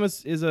think Cam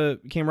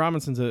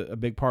Robinson's a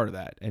big part of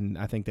that, and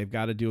I think they've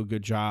got to do a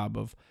good job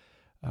of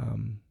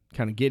kind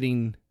of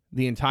getting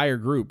the entire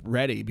group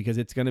ready because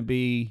it's going to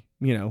be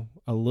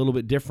a little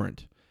bit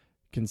different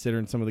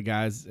considering some of the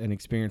guys and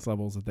experience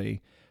levels that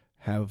they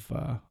have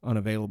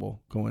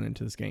unavailable going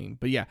into this game.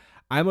 But yeah,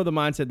 I'm of the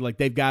mindset like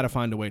they've got to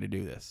find a way to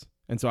do this.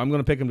 And so I'm going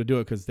to pick them to do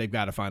it because they've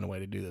got to find a way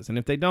to do this. And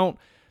if they don't,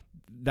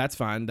 that's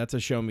fine. That's a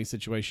show me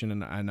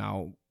situation, and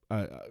I'll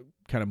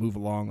kind of move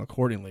along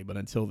accordingly. But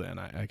until then,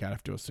 I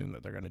have to assume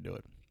that they're going to do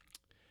it.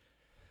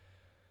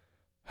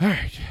 All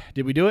right.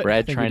 Did we do it?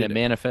 Brad trying to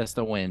manifest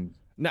a win.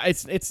 No,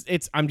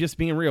 it's. I'm just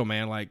being real,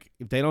 man. Like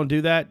if they don't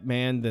do that,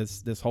 man,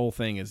 this whole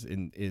thing is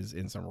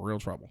in some real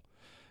trouble.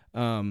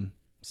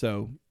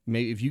 So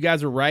maybe if you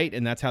guys are right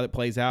and that's how it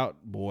plays out,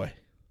 boy,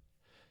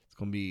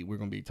 we're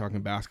gonna be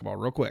talking basketball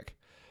real quick.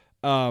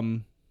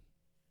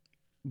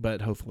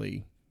 But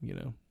hopefully,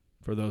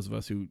 for those of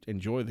us who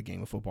enjoy the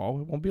game of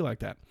football, it won't be like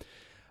that.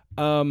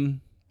 All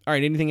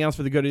right. Anything else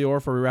for the good of the order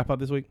before we wrap up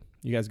this week?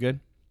 You guys good?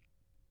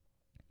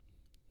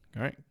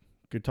 All right.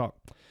 Good talk.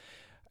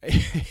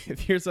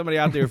 If you're somebody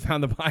out there who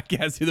found the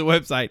podcast through the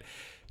website,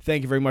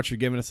 thank you very much for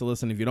giving us a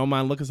listen. If you don't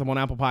mind, look us up on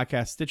Apple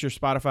Podcasts, Stitcher,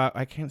 Spotify.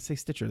 I can't say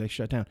Stitcher. They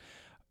shut down.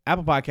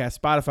 Apple Podcasts,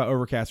 Spotify,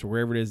 Overcast, or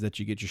wherever it is that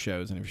you get your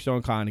shows. And if you're so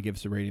inclined to give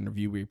us a rating and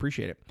review, we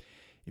appreciate it.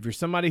 If you're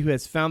somebody who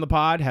has found the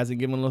pod, hasn't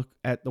given a look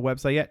at the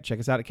website yet, check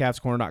us out at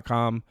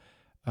CavsCorner.com.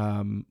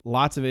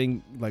 Lots of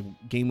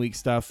game week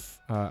stuff.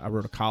 I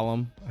wrote a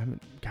column. When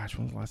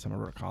was the last time I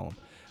wrote a column?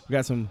 We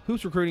got some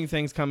hoops recruiting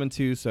things coming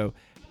too, so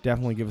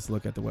definitely give us a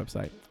look at the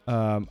website.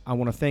 I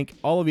want to thank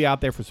all of you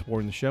out there for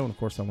supporting the show, and of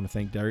course I want to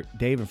thank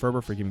Dave and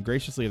Ferber for giving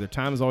graciously of their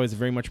time as always. I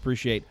very much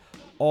appreciate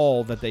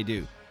all that they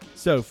do.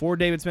 So for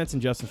David Spence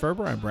and Justin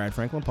Ferber, I'm Brad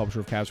Franklin,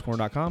 publisher of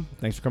CavsCorner.com.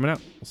 Thanks for coming out.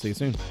 We'll see you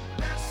soon.